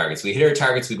hit our targets. We hit our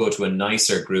targets, we go to a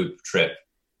nicer group trip.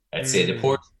 Let's say to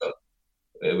Portugal.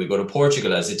 We go to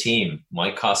Portugal as a team,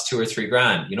 might cost $2 or $3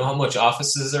 grand. You know how much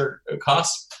offices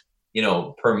cost,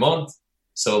 per month?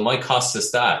 So it might cost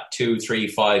us that, 2, 3,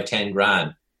 5, 10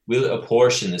 grand. We'll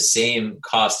apportion the same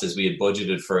cost as we had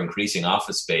budgeted for increasing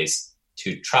office space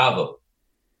to travel.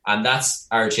 And that's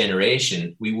our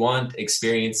generation. We want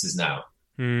experiences now,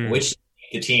 which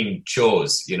the team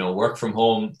chose, work from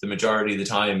home the majority of the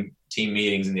time, team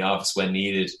meetings in the office when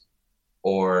needed,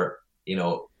 or,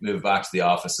 move back to the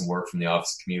office and work from the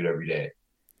office, commute every day,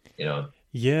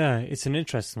 Yeah, it's an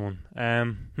interesting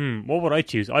one. What would I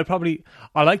choose? I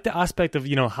like the aspect of,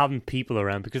 having people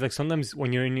around, because like sometimes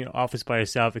when you're in your office by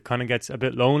yourself, it kind of gets a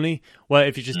bit lonely. Well,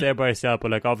 if you're just there by yourself,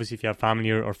 but like obviously if you have family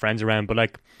or friends around, but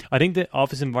like I think the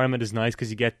office environment is nice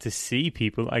because you get to see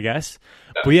people, I guess.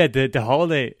 Yeah. But yeah, the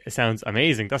holiday sounds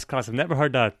amazing. That's class. I've never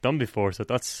heard that done before, so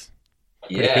that's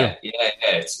cool. Yeah.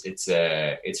 It's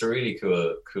a really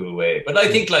cool way. But I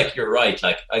think like you're right.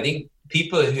 Like I think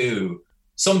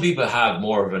some people have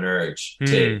more of an urge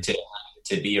to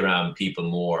be around people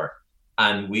more,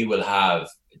 and we will have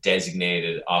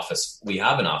designated office. We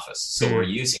have an office, so we're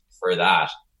using it for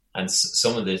that, and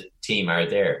some of the team are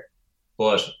there.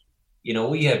 But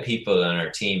we have people on our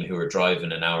team who are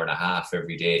driving an hour and a half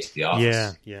every day to the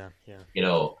office. Yeah.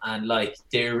 And like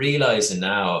they're realizing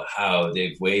now how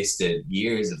they've wasted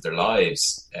years of their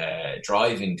lives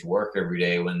driving to work every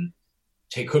day when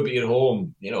they could be at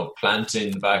home,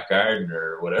 planting the back garden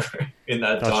or whatever in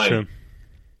that time.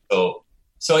 True.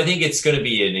 So I think it's going to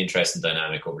be an interesting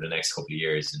dynamic over the next couple of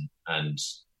years. And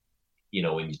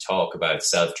when you talk about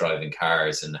self-driving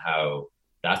cars and how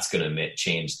that's going to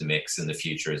change the mix in the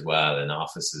future as well in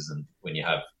offices, and when you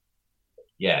have,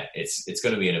 it's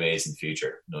going to be an amazing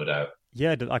future, no doubt.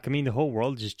 Yeah, the whole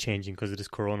world is just changing because of this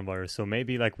coronavirus. So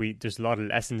maybe there's a lot of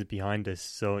lessons behind this.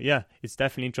 So yeah, it's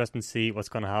definitely interesting to see what's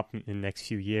going to happen in the next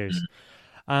few years.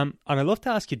 And I'd love to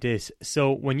ask you this.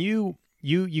 So when you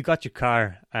got your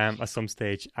car at some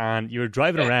stage and you were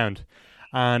driving around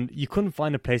and you couldn't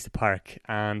find a place to park,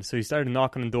 and so you started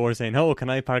knocking on doors saying, "Oh, can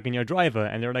I park in your driveway?"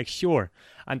 And they're like, "Sure."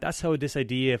 And that's how this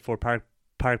idea for Park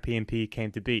PMP came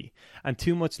to be. And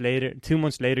 2 months later,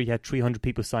 you had 300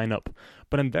 people sign up.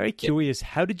 But I'm very curious,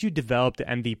 how did you develop the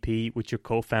MVP with your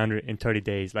co-founder in 30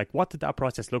 days? Like, what did that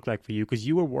process look like for you? Because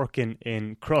you were working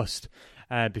in Crust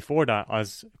before that.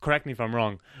 Correct me if I'm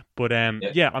wrong. But I'm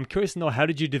curious to know, how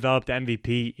did you develop the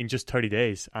MVP in just 30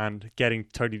 days and getting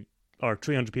 30 or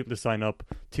 300 people to sign up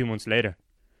 2 months later?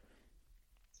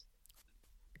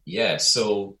 Yeah,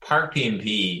 so Park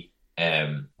PMP,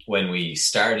 when we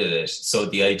started it, so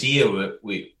the idea,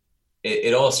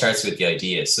 it all starts with the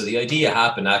idea. So the idea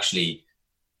happened actually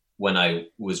when I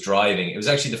was driving. It was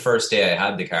actually the first day I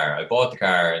had the car. I bought the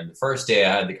car, and the first day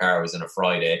I had the car was on a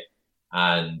Friday,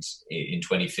 and in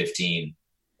 2015.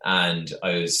 And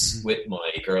I was with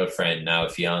my girlfriend, now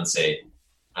fiance,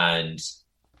 and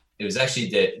it was actually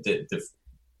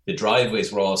the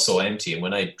driveways were all so empty. And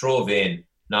when I drove in,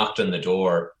 knocked on the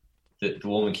door, the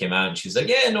woman came out and she was like,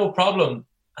 "Yeah, no problem."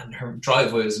 And her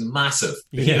driveway was massive.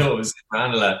 It was in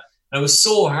Ranelagh. And it was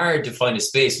so hard to find a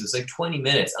space. It was like 20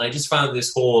 minutes. And I just found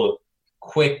this whole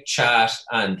quick chat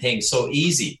and thing so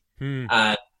easy. And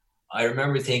I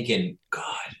remember thinking,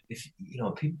 God, if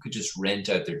people could just rent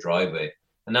out their driveway.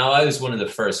 And now I was one of the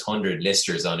first 100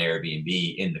 listers on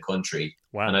Airbnb in the country.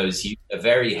 Wow. And I was a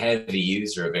very heavy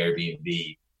user of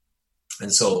Airbnb.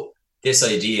 And so this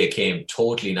idea came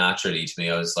totally naturally to me.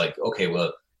 I was like, okay,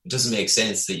 well, it doesn't make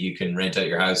sense that you can rent out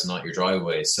your house and not your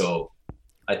driveway. So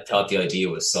I thought the idea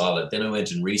was solid. Then I went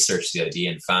and researched the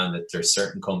idea and found that there's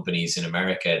certain companies in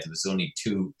America, there was only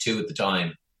two at the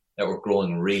time, that were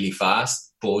growing really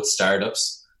fast, both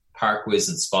startups, ParkWiz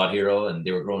and Spot Hero, and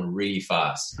they were growing really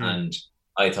fast. And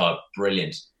I thought,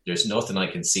 brilliant, there's nothing I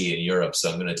can see in Europe,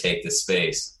 so I'm going to take this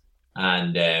space.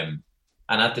 And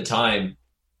at the time,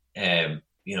 I've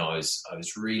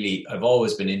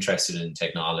always been interested in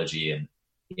technology, and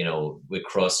with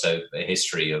Crust, I have a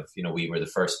history of, we were the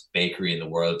first bakery in the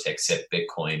world to accept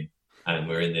Bitcoin, and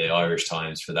we're in the Irish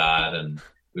Times for that. And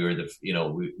we were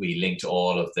we linked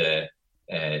all of the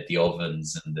the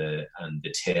ovens and the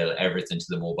till, everything to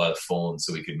the mobile phone,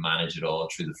 so we could manage it all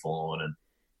through the phone. And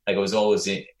like, I was always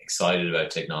excited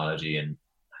about technology and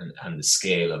the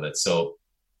scale of it. So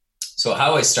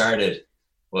how I started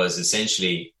was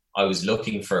essentially I was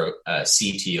looking for a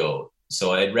CTO.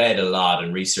 So I had read a lot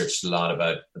and researched a lot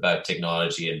about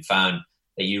technology, and found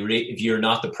that if you're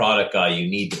not the product guy, you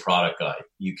need the product guy.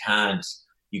 You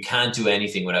can't do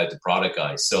anything without the product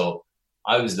guy. So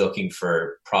I was looking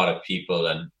for product people,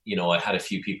 and I had a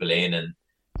few people in, and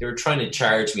they were trying to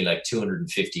charge me like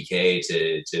 $250K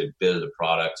to build a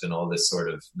product and all this sort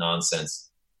of nonsense.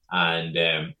 And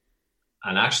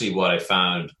actually, what I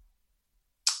found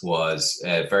was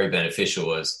very beneficial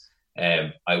was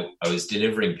I was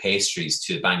delivering pastries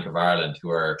to the Bank of Ireland, who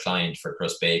are a client for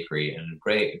Crust Bakery, and a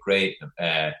great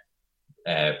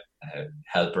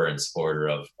helper and supporter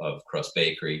of Crust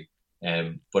Bakery.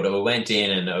 But I went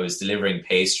in and I was delivering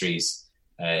pastries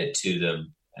to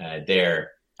them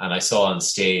there, and I saw on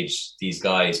stage these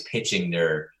guys pitching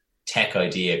their tech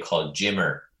idea called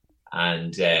Jimmer.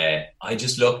 And I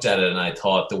just looked at it and I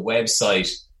thought the website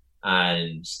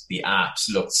and the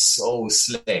apps looked so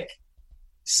slick.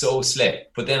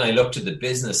 But then I looked at the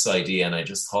business idea and I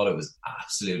just thought it was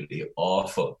absolutely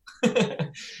awful.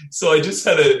 So I just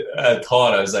had a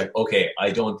thought. I was like, okay, I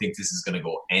don't think this is going to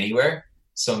go anywhere.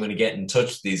 So I'm going to get in touch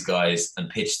with these guys and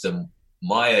pitch them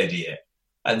my idea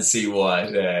and see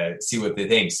what they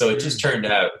think. So it just turned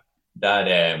out that,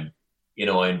 I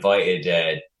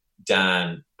invited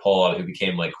Dan Paul, who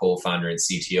became my co-founder and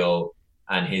CTO,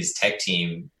 and his tech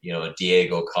team,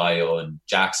 Diego, Caio, and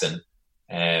Jackson,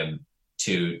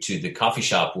 to the coffee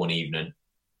shop one evening.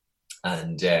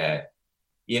 And,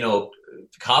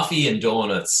 coffee and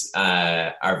donuts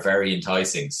are very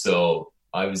enticing. So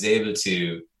I was able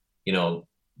to,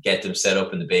 get them set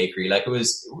up in the bakery. Like,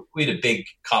 we had a big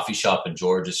coffee shop in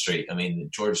Georgia Street. I mean,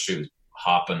 Georgia Street was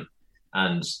hopping,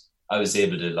 and I was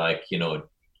able to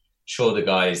show the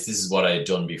guys, this is what I had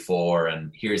done before,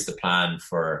 and here's the plan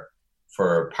for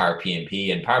Park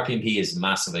P&P. And Park P&P is a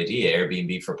massive idea.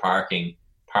 Airbnb for parking.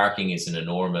 Parking is an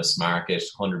enormous market,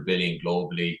 100 billion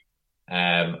globally.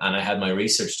 And I had my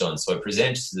research done. So I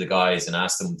presented to the guys and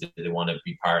asked them, did they want to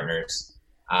be partners?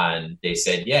 And they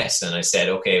said yes. And I said,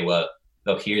 okay, well,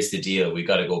 look, here's the deal. We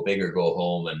got to go big or go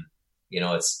home. And,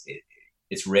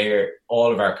 it's rare.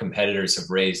 All of our competitors have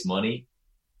raised money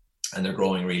and they're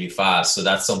growing really fast. So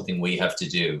that's something we have to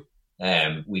do.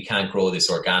 We can't grow this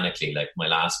organically. Like my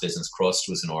last business, Crust,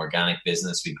 was an organic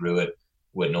business. We grew it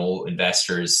with no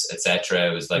investors,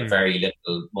 etc. It was like very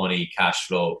little money, cash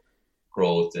flow,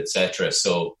 growth, etc.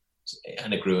 So,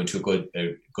 and it grew into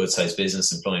a good sized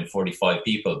business, employing 45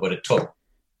 people, but it took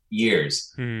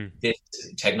years. This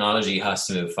technology has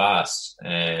to move fast,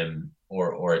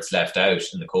 or it's left out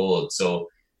in the cold. So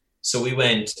we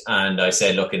went, and I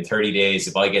said, look, in 30 days,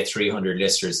 if I get 300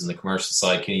 listers on the commercial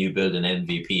side, can you build an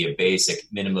MVP, a basic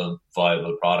minimum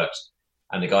viable product?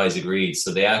 And the guys agreed.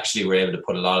 So they actually were able to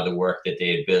put a lot of the work that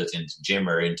they had built into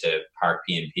Jimmer, into Park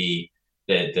P&P,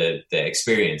 the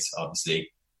experience,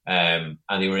 obviously. And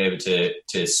they were able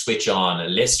to switch on a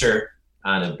lister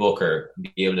and a booker, and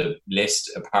be able to list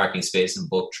a parking space and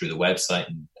book through the website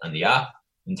and the app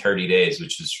in 30 days,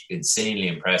 which was insanely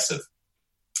impressive.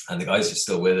 And the guys are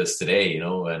still with us today,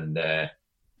 and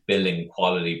building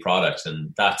quality product.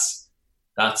 And that's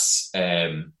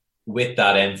with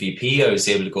that MVP, I was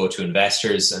able to go to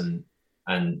investors and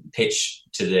pitch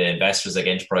to the investors like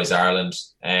Enterprise Ireland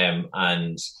and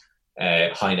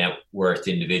high net worth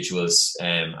individuals.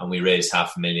 And we raised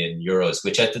 €500,000,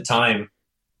 which at the time,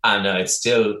 and it's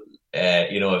still,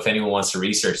 if anyone wants to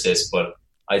research this, but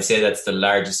I'd say that's the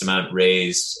largest amount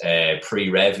raised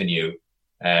pre-revenue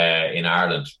in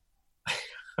Ireland.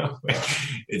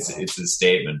 It's a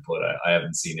statement, but I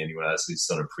haven't seen anyone else who's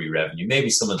done a pre-revenue. Maybe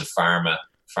some of the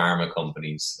pharma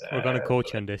companies. We're going to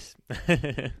coach on this.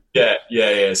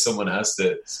 Yeah. Someone has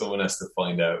to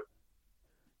find out.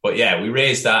 But yeah, we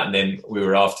raised that, and then we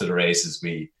were off to the races.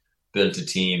 We built a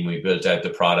team, we built out the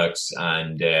product,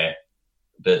 and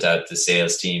built out the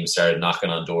sales team, started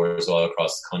knocking on doors all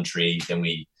across the country. Then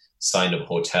we signed up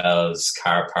hotels,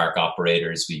 car park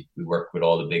operators. We worked with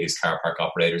all the biggest car park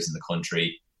operators in the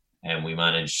country, and we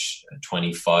manage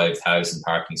 25,000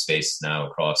 parking spaces now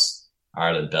across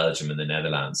Ireland, Belgium, and the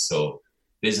Netherlands. So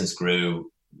business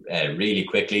grew really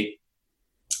quickly.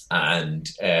 And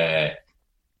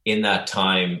in that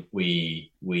time,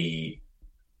 we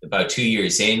about 2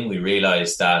 years in, we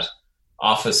realized that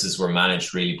offices were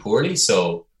managed really poorly.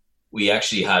 So we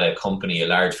actually had a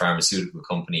large pharmaceutical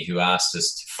company, who asked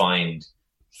us to find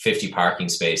 50 parking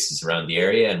spaces around the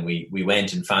area. And we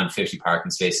went and found 50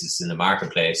 parking spaces in the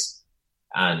marketplace.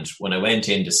 And when I went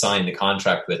in to sign the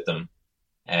contract with them,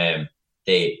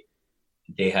 they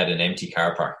had an empty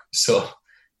car park. So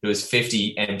there was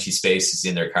 50 empty spaces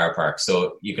in their car park.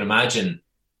 So you can imagine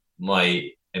my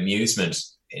amusement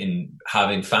in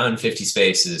having found 50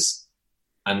 spaces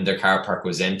and their car park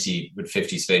was empty with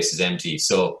 50 spaces empty.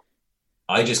 So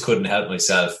I just couldn't help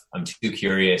myself. I'm too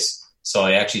curious. So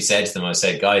I actually said to them, I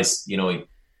said, guys,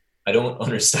 I don't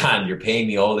understand. You're paying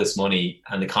me all this money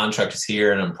and the contract is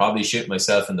here and I'm probably shooting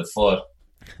myself in the foot,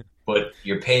 but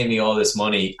you're paying me all this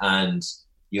money and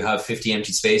you have 50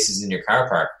 empty spaces in your car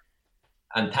park.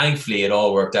 And thankfully it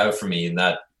all worked out for me in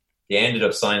that they ended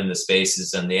up signing the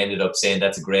spaces and they ended up saying,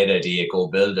 that's a great idea, go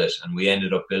build it. And we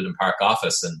ended up building Park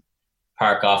Office, and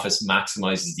Park Office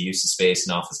maximizes the use of space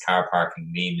in office car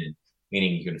parking, meaning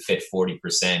you can fit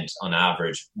 40% on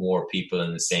average more people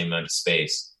in the same amount of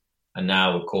space. And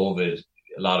now with COVID,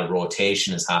 a lot of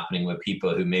rotation is happening with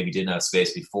people who maybe didn't have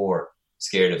space before,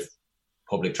 scared of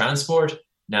public transport,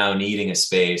 now needing a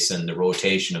space, and the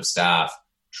rotation of staff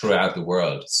throughout the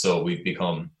world. So we've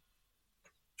become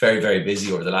very, very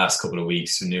busy over the last couple of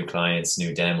weeks with new clients,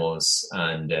 new demos,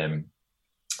 and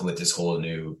with this whole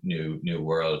new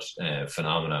world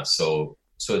phenomena. So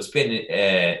it's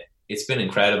been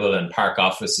incredible, and Park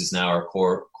Office is now our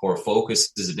core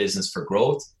focus as a business for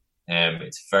growth.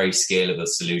 It's a very scalable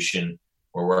solution.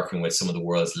 We're working with some of the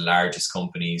world's largest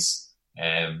companies,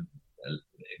 a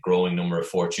growing number of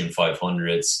Fortune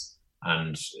 500s,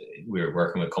 and we're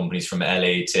working with companies from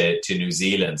LA to New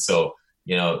Zealand. So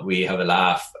we have a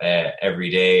laugh every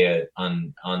day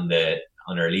on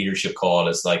our leadership call.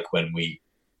 It's like when we,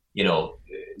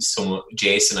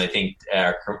 Jason, I think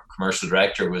our commercial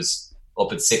director, was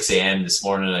up at 6 a.m. this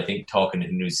morning, I think, talking to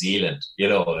New Zealand.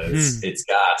 It's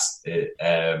gas.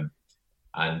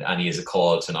 And he has a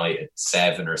call tonight at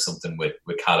 7 or something with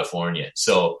California.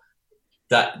 So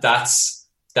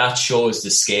that shows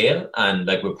the scale. And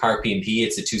like with Park P&P,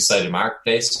 it's a two-sided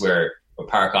marketplace, where with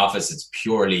Park Office, it's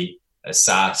purely a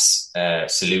SaaS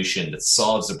solution that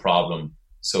solves a problem,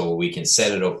 so we can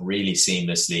set it up really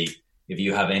seamlessly. If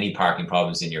you have any parking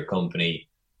problems in your company,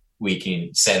 we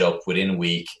can set up within a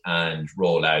week and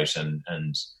roll out. And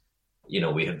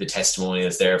we have the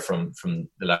testimonials there from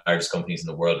the largest companies in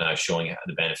the world now showing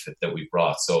the benefit that we've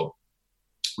brought. So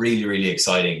really, really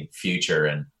exciting future.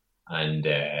 And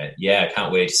I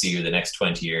can't wait to see where the next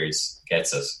 20 years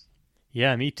gets us.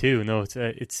 Yeah, me too. No,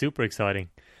 it's super exciting.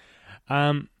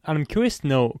 And I'm curious to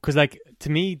know, because to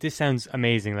me, this sounds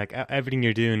amazing. Like everything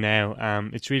you're doing now,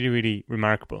 it's really, really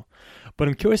remarkable. But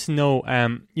I'm curious to know,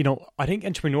 I think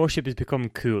entrepreneurship is becoming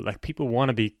cool. Like people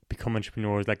want to become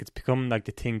entrepreneurs. Like it's become like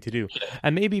the thing to do.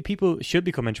 And maybe people should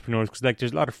become entrepreneurs because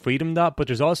there's a lot of freedom in that, but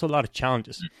there's also a lot of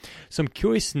challenges. So I'm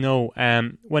curious to know,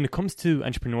 when it comes to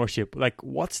entrepreneurship, like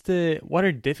what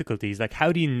are the difficulties? Like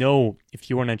how do you know if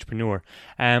you're an entrepreneur?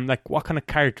 Like what kind of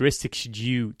characteristics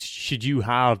should you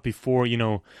have before,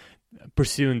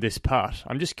 pursuing this path?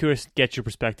 I'm just curious to get your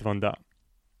perspective on that.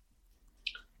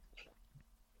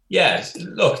 Yeah,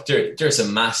 look, there's a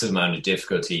massive amount of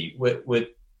difficulty with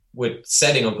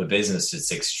setting up a business.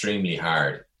 It's extremely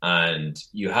hard, and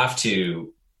you have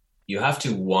to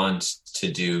want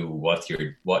to do what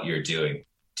you're doing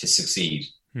to succeed.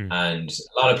 And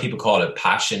a lot of people call it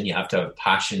passion. You have to have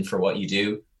passion for what you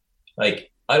do.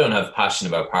 Like I don't have passion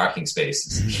about parking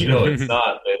spaces. It's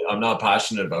not. I'm not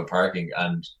passionate about parking,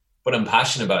 but I'm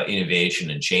passionate about innovation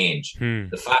and change.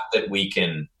 The fact that we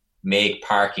can make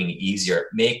parking easier,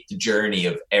 make the journey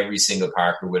of every single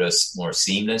parker with us more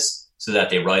seamless, so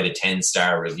that they write a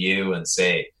 10-star review and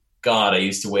say, God, I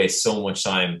used to waste so much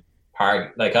time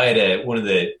parking. Like I had one of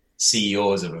the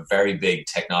CEOs of a very big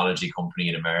technology company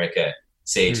in America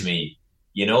say to me,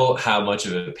 you know how much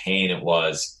of a pain it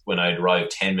was when I'd arrive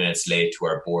 10 minutes late to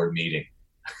our board meeting,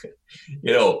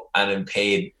 and I'm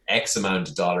paid X amount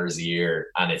of dollars a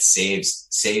year, and it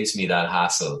saves me that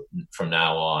hassle from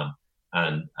now on.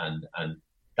 And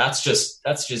that's just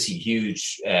a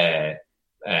huge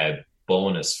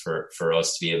bonus for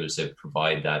us to be able to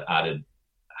provide that added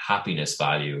happiness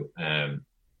value.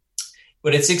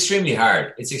 But it's extremely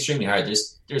hard.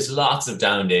 There's lots of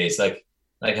down days. Like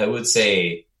I would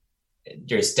say,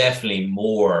 there's definitely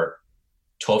more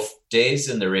tough days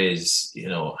than there is,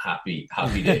 happy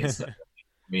days. I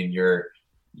mean,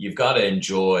 you've got to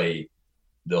enjoy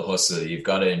the hustle. You've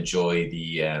got to enjoy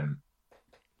the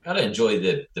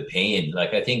pain.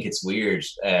 Like, I think it's weird.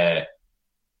 I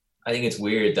think it's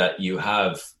weird that you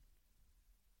have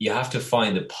to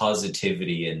find the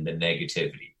positivity in the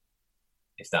negativity,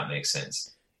 if that makes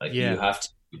sense. Like you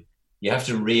have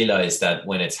to realize that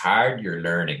when it's hard, you're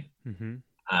learning.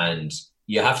 And,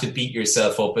 you have to beat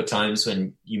yourself up at times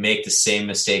when you make the same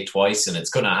mistake twice, and it's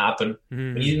going to happen.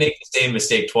 Mm-hmm. When you make the same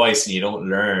mistake twice and you don't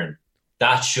learn,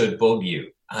 that should bug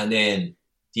you. And then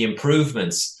the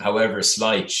improvements, however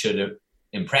slight, should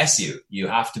impress you. You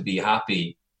have to be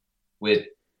happy with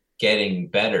getting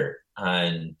better.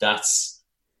 And that's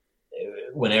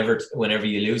whenever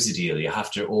you lose a deal, you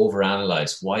have to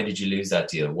overanalyze. Why did you lose that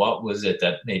deal? What was it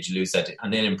that made you lose that deal?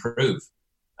 And then improve.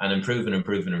 And improve and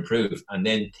improve and improve. And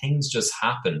then things just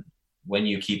happen when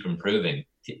you keep improving.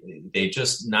 They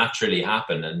just naturally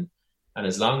happen. And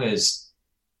as long as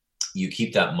you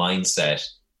keep that mindset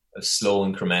of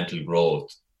slow incremental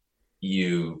growth,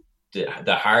 the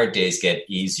hard days get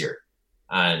easier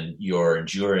and your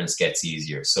endurance gets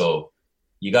easier. So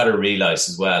you got to realize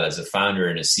as well, as a founder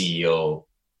and a CEO,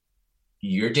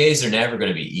 your days are never going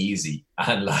to be easy.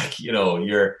 And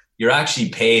you're actually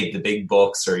paid the big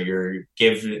bucks, or you're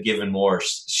given more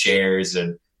shares,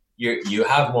 and you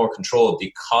have more control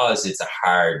because it's a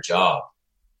hard job.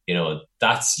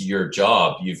 That's your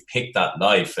job. You've picked that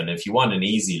life, and if you want an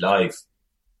easy life,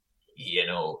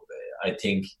 I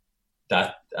think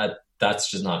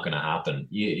that's just not going to happen.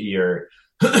 You're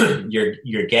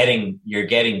getting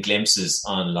glimpses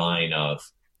online of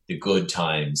the good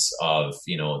times of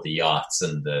the yachts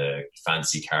and the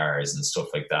fancy cars and stuff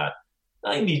like that.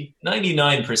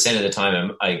 99% of the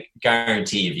time, I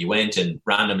guarantee if you went and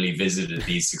randomly visited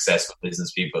these successful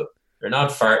business people, they're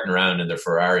not farting around in their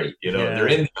Ferrari. They're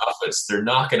in the office, they're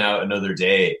knocking out another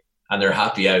day, and they're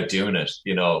happy out doing it.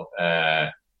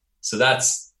 So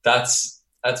that's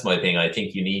my thing. I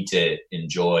think you need to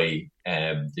enjoy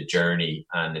the journey,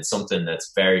 and it's something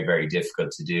that's very, very difficult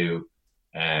to do.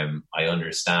 I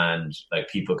understand,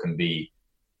 people can be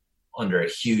under a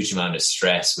huge amount of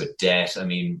stress with debt. I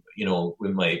mean,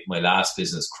 with my last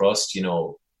business, Crust,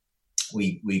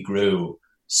 we grew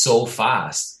so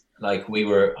fast. I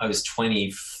was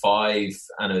 25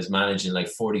 and I was managing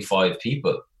 45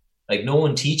 people. No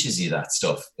one teaches you that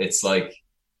stuff. It's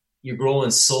you're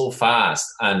growing so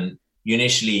fast, and you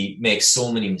initially make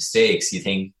so many mistakes. You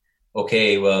think,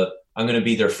 okay, well, I'm going to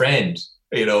be their friend.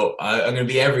 I'm going to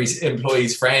be every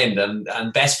employee's friend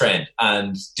and best friend,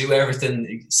 and do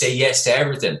everything, say yes to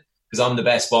everything because I'm the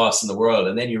best boss in the world.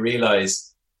 And then you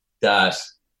realize that,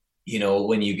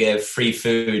 when you give free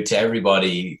food to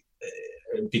everybody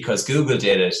because Google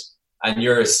did it, and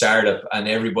you're a startup and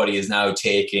everybody is now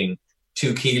taking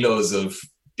 2 kilos of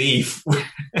beef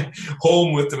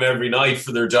home with them every night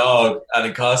for their dog, and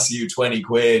it costs you 20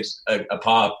 quid a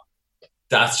pop.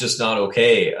 That's just not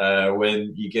okay.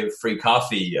 When you give free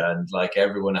coffee and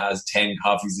everyone has 10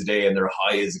 coffees a day and they're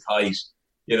high as a kite,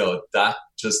 that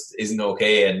just isn't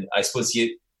okay. And I suppose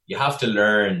you have to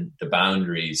learn the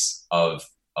boundaries of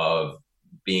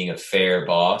being a fair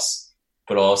boss,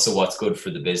 but also what's good for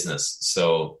the business.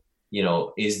 So,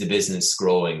 is the business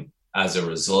growing as a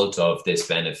result of this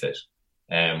benefit?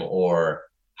 Or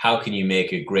how can you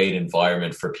make a great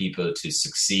environment for people to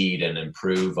succeed and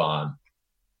improve on,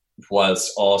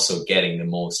 whilst also getting the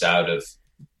most out of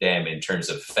them in terms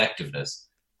of effectiveness?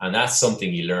 And that's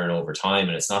something you learn over time,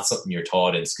 and it's not something you're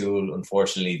taught in school,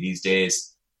 unfortunately, these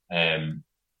days.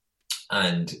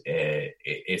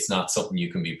 It's not something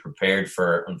you can be prepared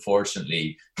for,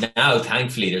 unfortunately. Now,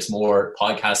 thankfully, there's more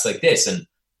podcasts like this, and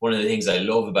one of the things I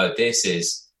love about this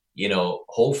is,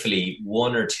 hopefully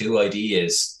 1 or 2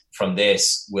 ideas from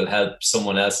this will help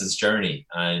someone else's journey.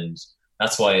 And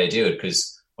that's why I do it,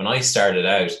 because when I started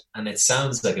out, and it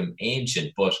sounds like I'm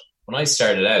ancient, but when I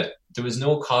started out, there was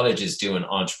no colleges doing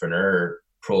entrepreneur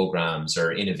programs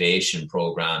or innovation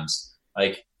programs.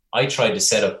 I tried to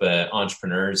set up an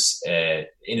entrepreneurs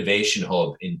innovation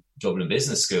hub in Dublin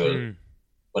Business School.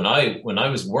 When I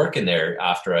was working there,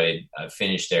 after I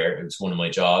finished there, it was one of my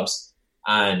jobs,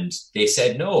 and they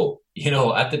said no.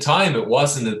 At the time it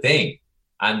wasn't a thing,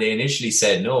 and they initially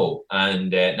said no.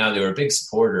 And now they were a big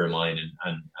supporter of mine,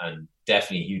 and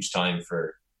definitely a huge time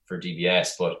for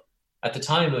DBS. But at the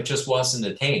time it just wasn't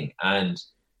a thing. And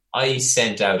I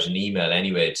sent out an email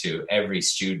anyway to every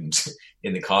student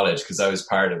in the college, because I was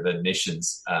part of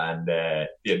admissions and the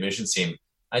admissions team.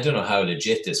 I don't know how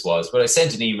legit this was, but I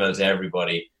sent an email to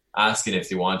everybody asking if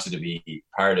they wanted to be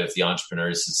part of the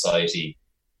Entrepreneurs Society.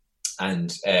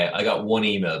 And I got 1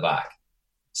 email back.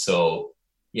 So,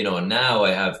 now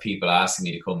I have people asking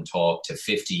me to come talk to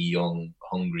 50 young,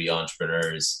 hungry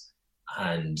entrepreneurs.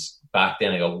 And back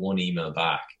then I got 1 email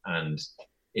back, and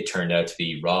it turned out to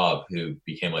be Rob, who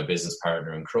became my business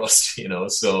partner in Crust,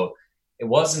 So it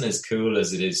wasn't as cool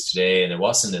as it is today, and there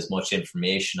wasn't as much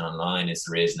information online as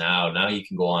there is now. Now you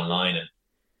can go online and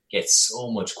get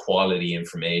so much quality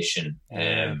information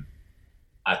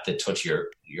at the touch of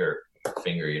your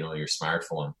finger, your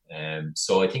smartphone.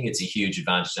 So I think it's a huge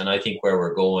advantage, and I think where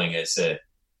we're going as a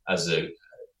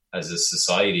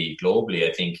society globally,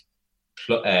 I think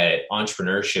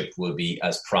entrepreneurship will be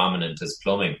as prominent as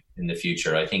plumbing in the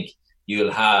future. I think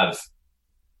you'll have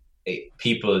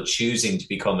people choosing to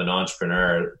become an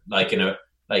entrepreneur, like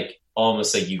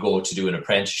almost like you go to do an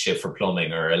apprenticeship for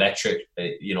plumbing or electric,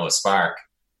 a spark.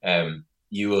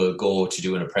 You will go to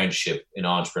do an apprenticeship in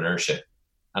entrepreneurship.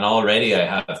 And already I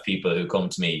have people who come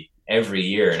to me every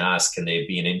year and ask, can they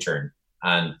be an intern?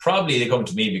 And probably they come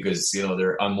to me because,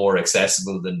 I'm more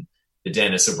accessible than the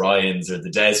Dennis O'Briens or the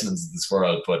Desmonds of this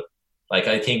world. But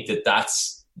I think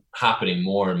that's happening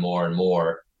more and more and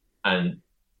more. And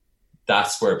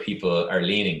that's where people are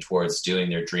leaning towards doing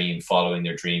their dream, following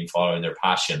their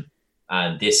passion.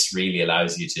 And this really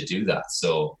allows you to do that.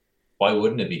 So why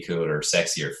wouldn't it be cooler,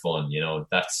 sexier, fun?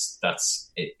 That's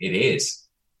it is.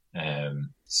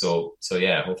 So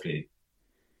yeah, hopefully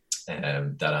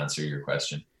that answered your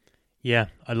question. Yeah,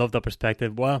 I love that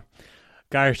perspective. Well,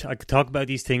 Garrett, I could talk about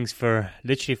these things for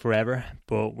literally forever,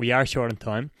 but we are short on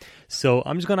time. So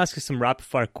I'm just going to ask you some rapid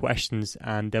fire questions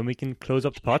and then we can close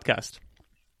up the podcast.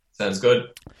 Sounds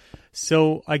good.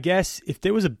 So I guess if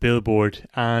there was a billboard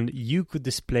and you could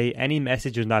display any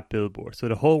message on that billboard so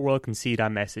the whole world can see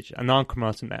that message, a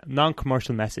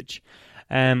non-commercial message,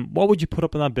 what would you put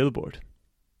up on that billboard?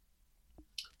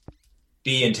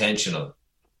 Be intentional.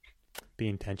 Be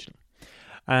intentional.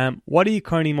 What are you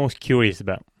currently most curious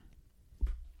about?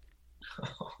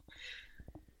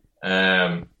 What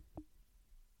am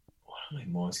I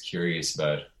most curious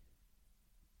about?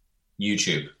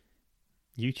 YouTube,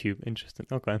 interesting.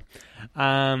 Okay.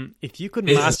 If you could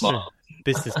master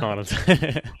business models,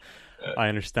 I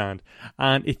understand.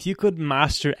 And if you could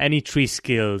master any 3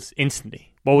 skills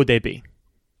instantly, what would they be?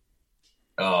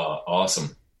 Oh,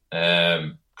 awesome.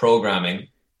 Programming,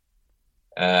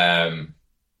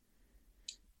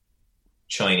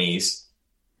 Chinese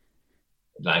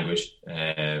language,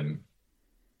 and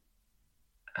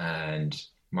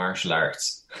martial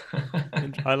arts.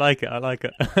 I like it.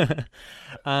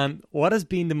 And what has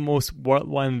been the most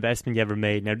worthwhile investment you ever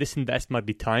made? Now, this investment might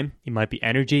be time, it might be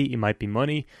energy, it might be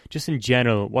money. Just in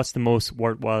general, what's the most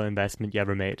worthwhile investment you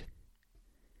ever made?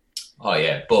 Oh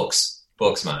yeah, books,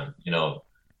 man.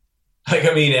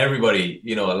 Everybody,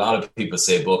 a lot of people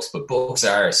say books, but books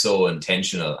are so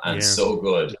intentional and so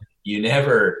good. You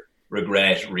never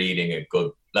regret reading a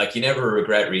good, you never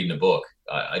regret reading a book.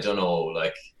 I don't know,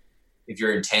 if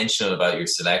you're intentional about your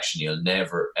selection, you'll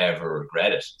never, ever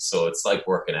regret it. So it's like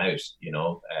working out,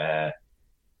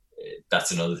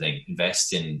 that's another thing.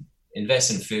 Invest in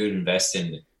food, invest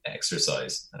in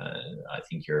exercise. I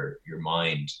think your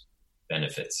mind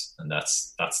benefits, and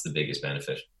that's the biggest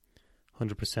benefit.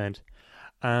 100%.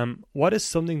 What is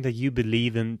something that you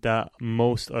believe in that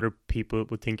most other people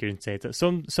would think you're insane?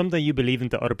 Something that you believe in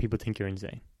that other people think you're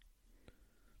insane?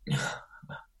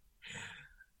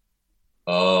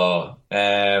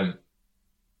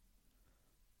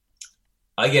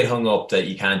 I get hung up that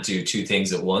you can't do 2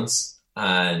 things at once,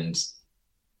 and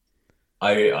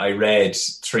I read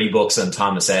 3 books on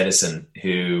Thomas Edison,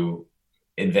 who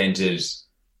invented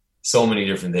so many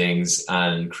different things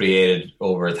and created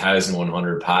over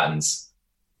 1,100 patents.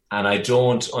 And I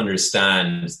don't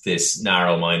understand this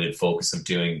narrow-minded focus of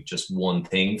doing just one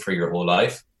thing for your whole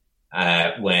life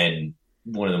when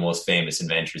one of the most famous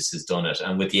inventors has done it.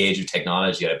 And with the age of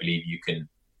technology, I believe you can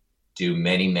do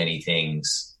many, many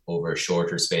things over a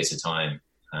shorter space of time.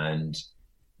 And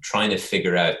trying to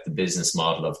figure out the business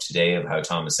model of today, of how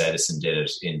Thomas Edison did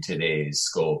it in today's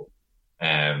scope,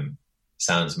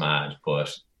 sounds mad,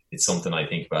 but it's something I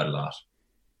think about a lot.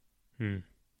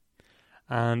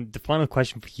 And the final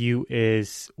question for you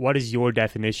is, what is your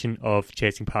definition of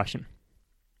chasing passion?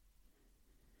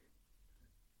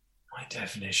 My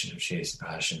definition of chasing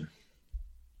passion: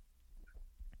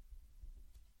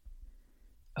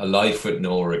 a life with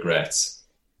no regrets.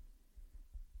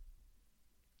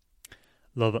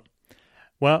 Love it.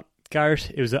 Well,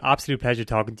 Garrett, it was an absolute pleasure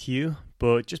talking to you.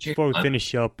 But just before we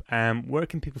finish up, where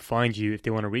can people find you if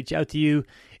they want to reach out to you,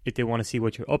 if they want to see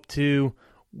what you're up to?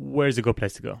 Where's a good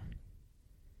place to go?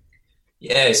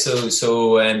 Yeah, so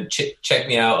check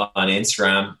me out on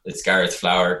Instagram. It's Gareth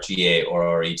Flower,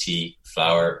 Garret,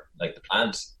 Flower, like the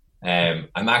plant.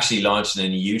 I'm actually launching a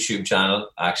new YouTube channel,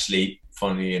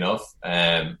 funnily enough.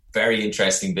 Very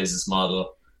interesting business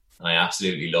model, and I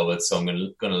absolutely love it. So I'm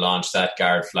going to launch that,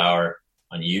 Gareth Flower,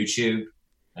 on YouTube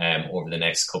over the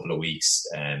next couple of weeks.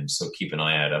 So keep an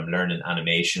eye out. I'm learning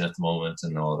animation at the moment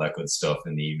and all that good stuff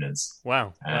in the evenings.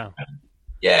 Wow.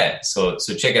 Yeah, so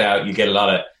check it out. You get a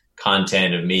lot of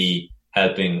content of me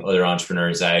helping other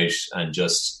entrepreneurs out and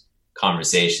just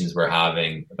conversations we're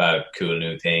having about cool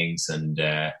new things and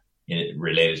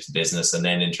related to business. And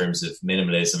then in terms of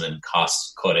minimalism and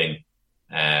cost cutting,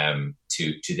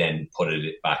 to then put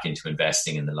it back into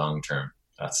investing in the long term.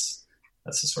 That's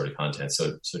the sort of content.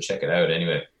 So check it out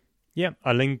anyway. Yeah,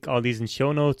 I'll link all these in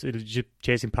show notes. It'll just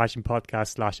Chasing Passion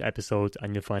Podcast /episodes,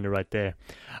 and you'll find it right there.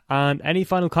 And any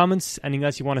final comments? Anything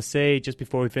else you want to say just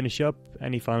before we finish up?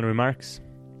 Any final remarks?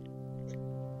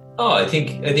 Oh, I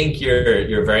think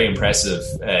you're a very impressive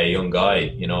young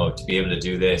guy. You know, to be able to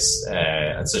do this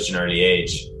at such an early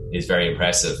age is very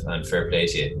impressive, and fair play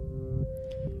to you.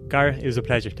 Gar, it was a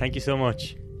pleasure. Thank you so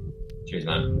much. Cheers,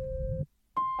 man.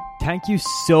 Thank you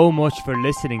so much for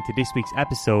listening to this week's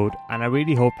episode, and I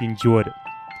really hope you enjoyed it.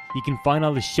 You can find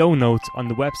all the show notes on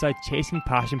the website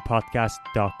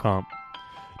chasingpassionpodcast.com.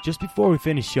 Just before we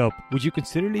finish up, would you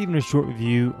consider leaving a short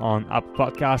review on Apple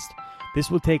Podcast? This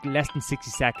will take less than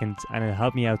 60 seconds and it'll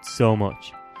help me out so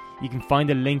much. You can find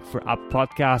a link for Apple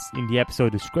Podcasts in the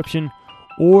episode description,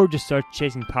 or just search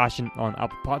Chasing Passion on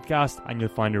Apple Podcasts and you'll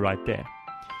find it right there.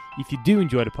 If you do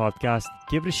enjoy the podcast,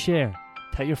 give it a share.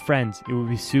 Tell your friends. It will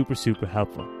be super, super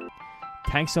helpful.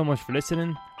 Thanks so much for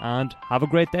listening and have a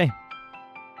great day.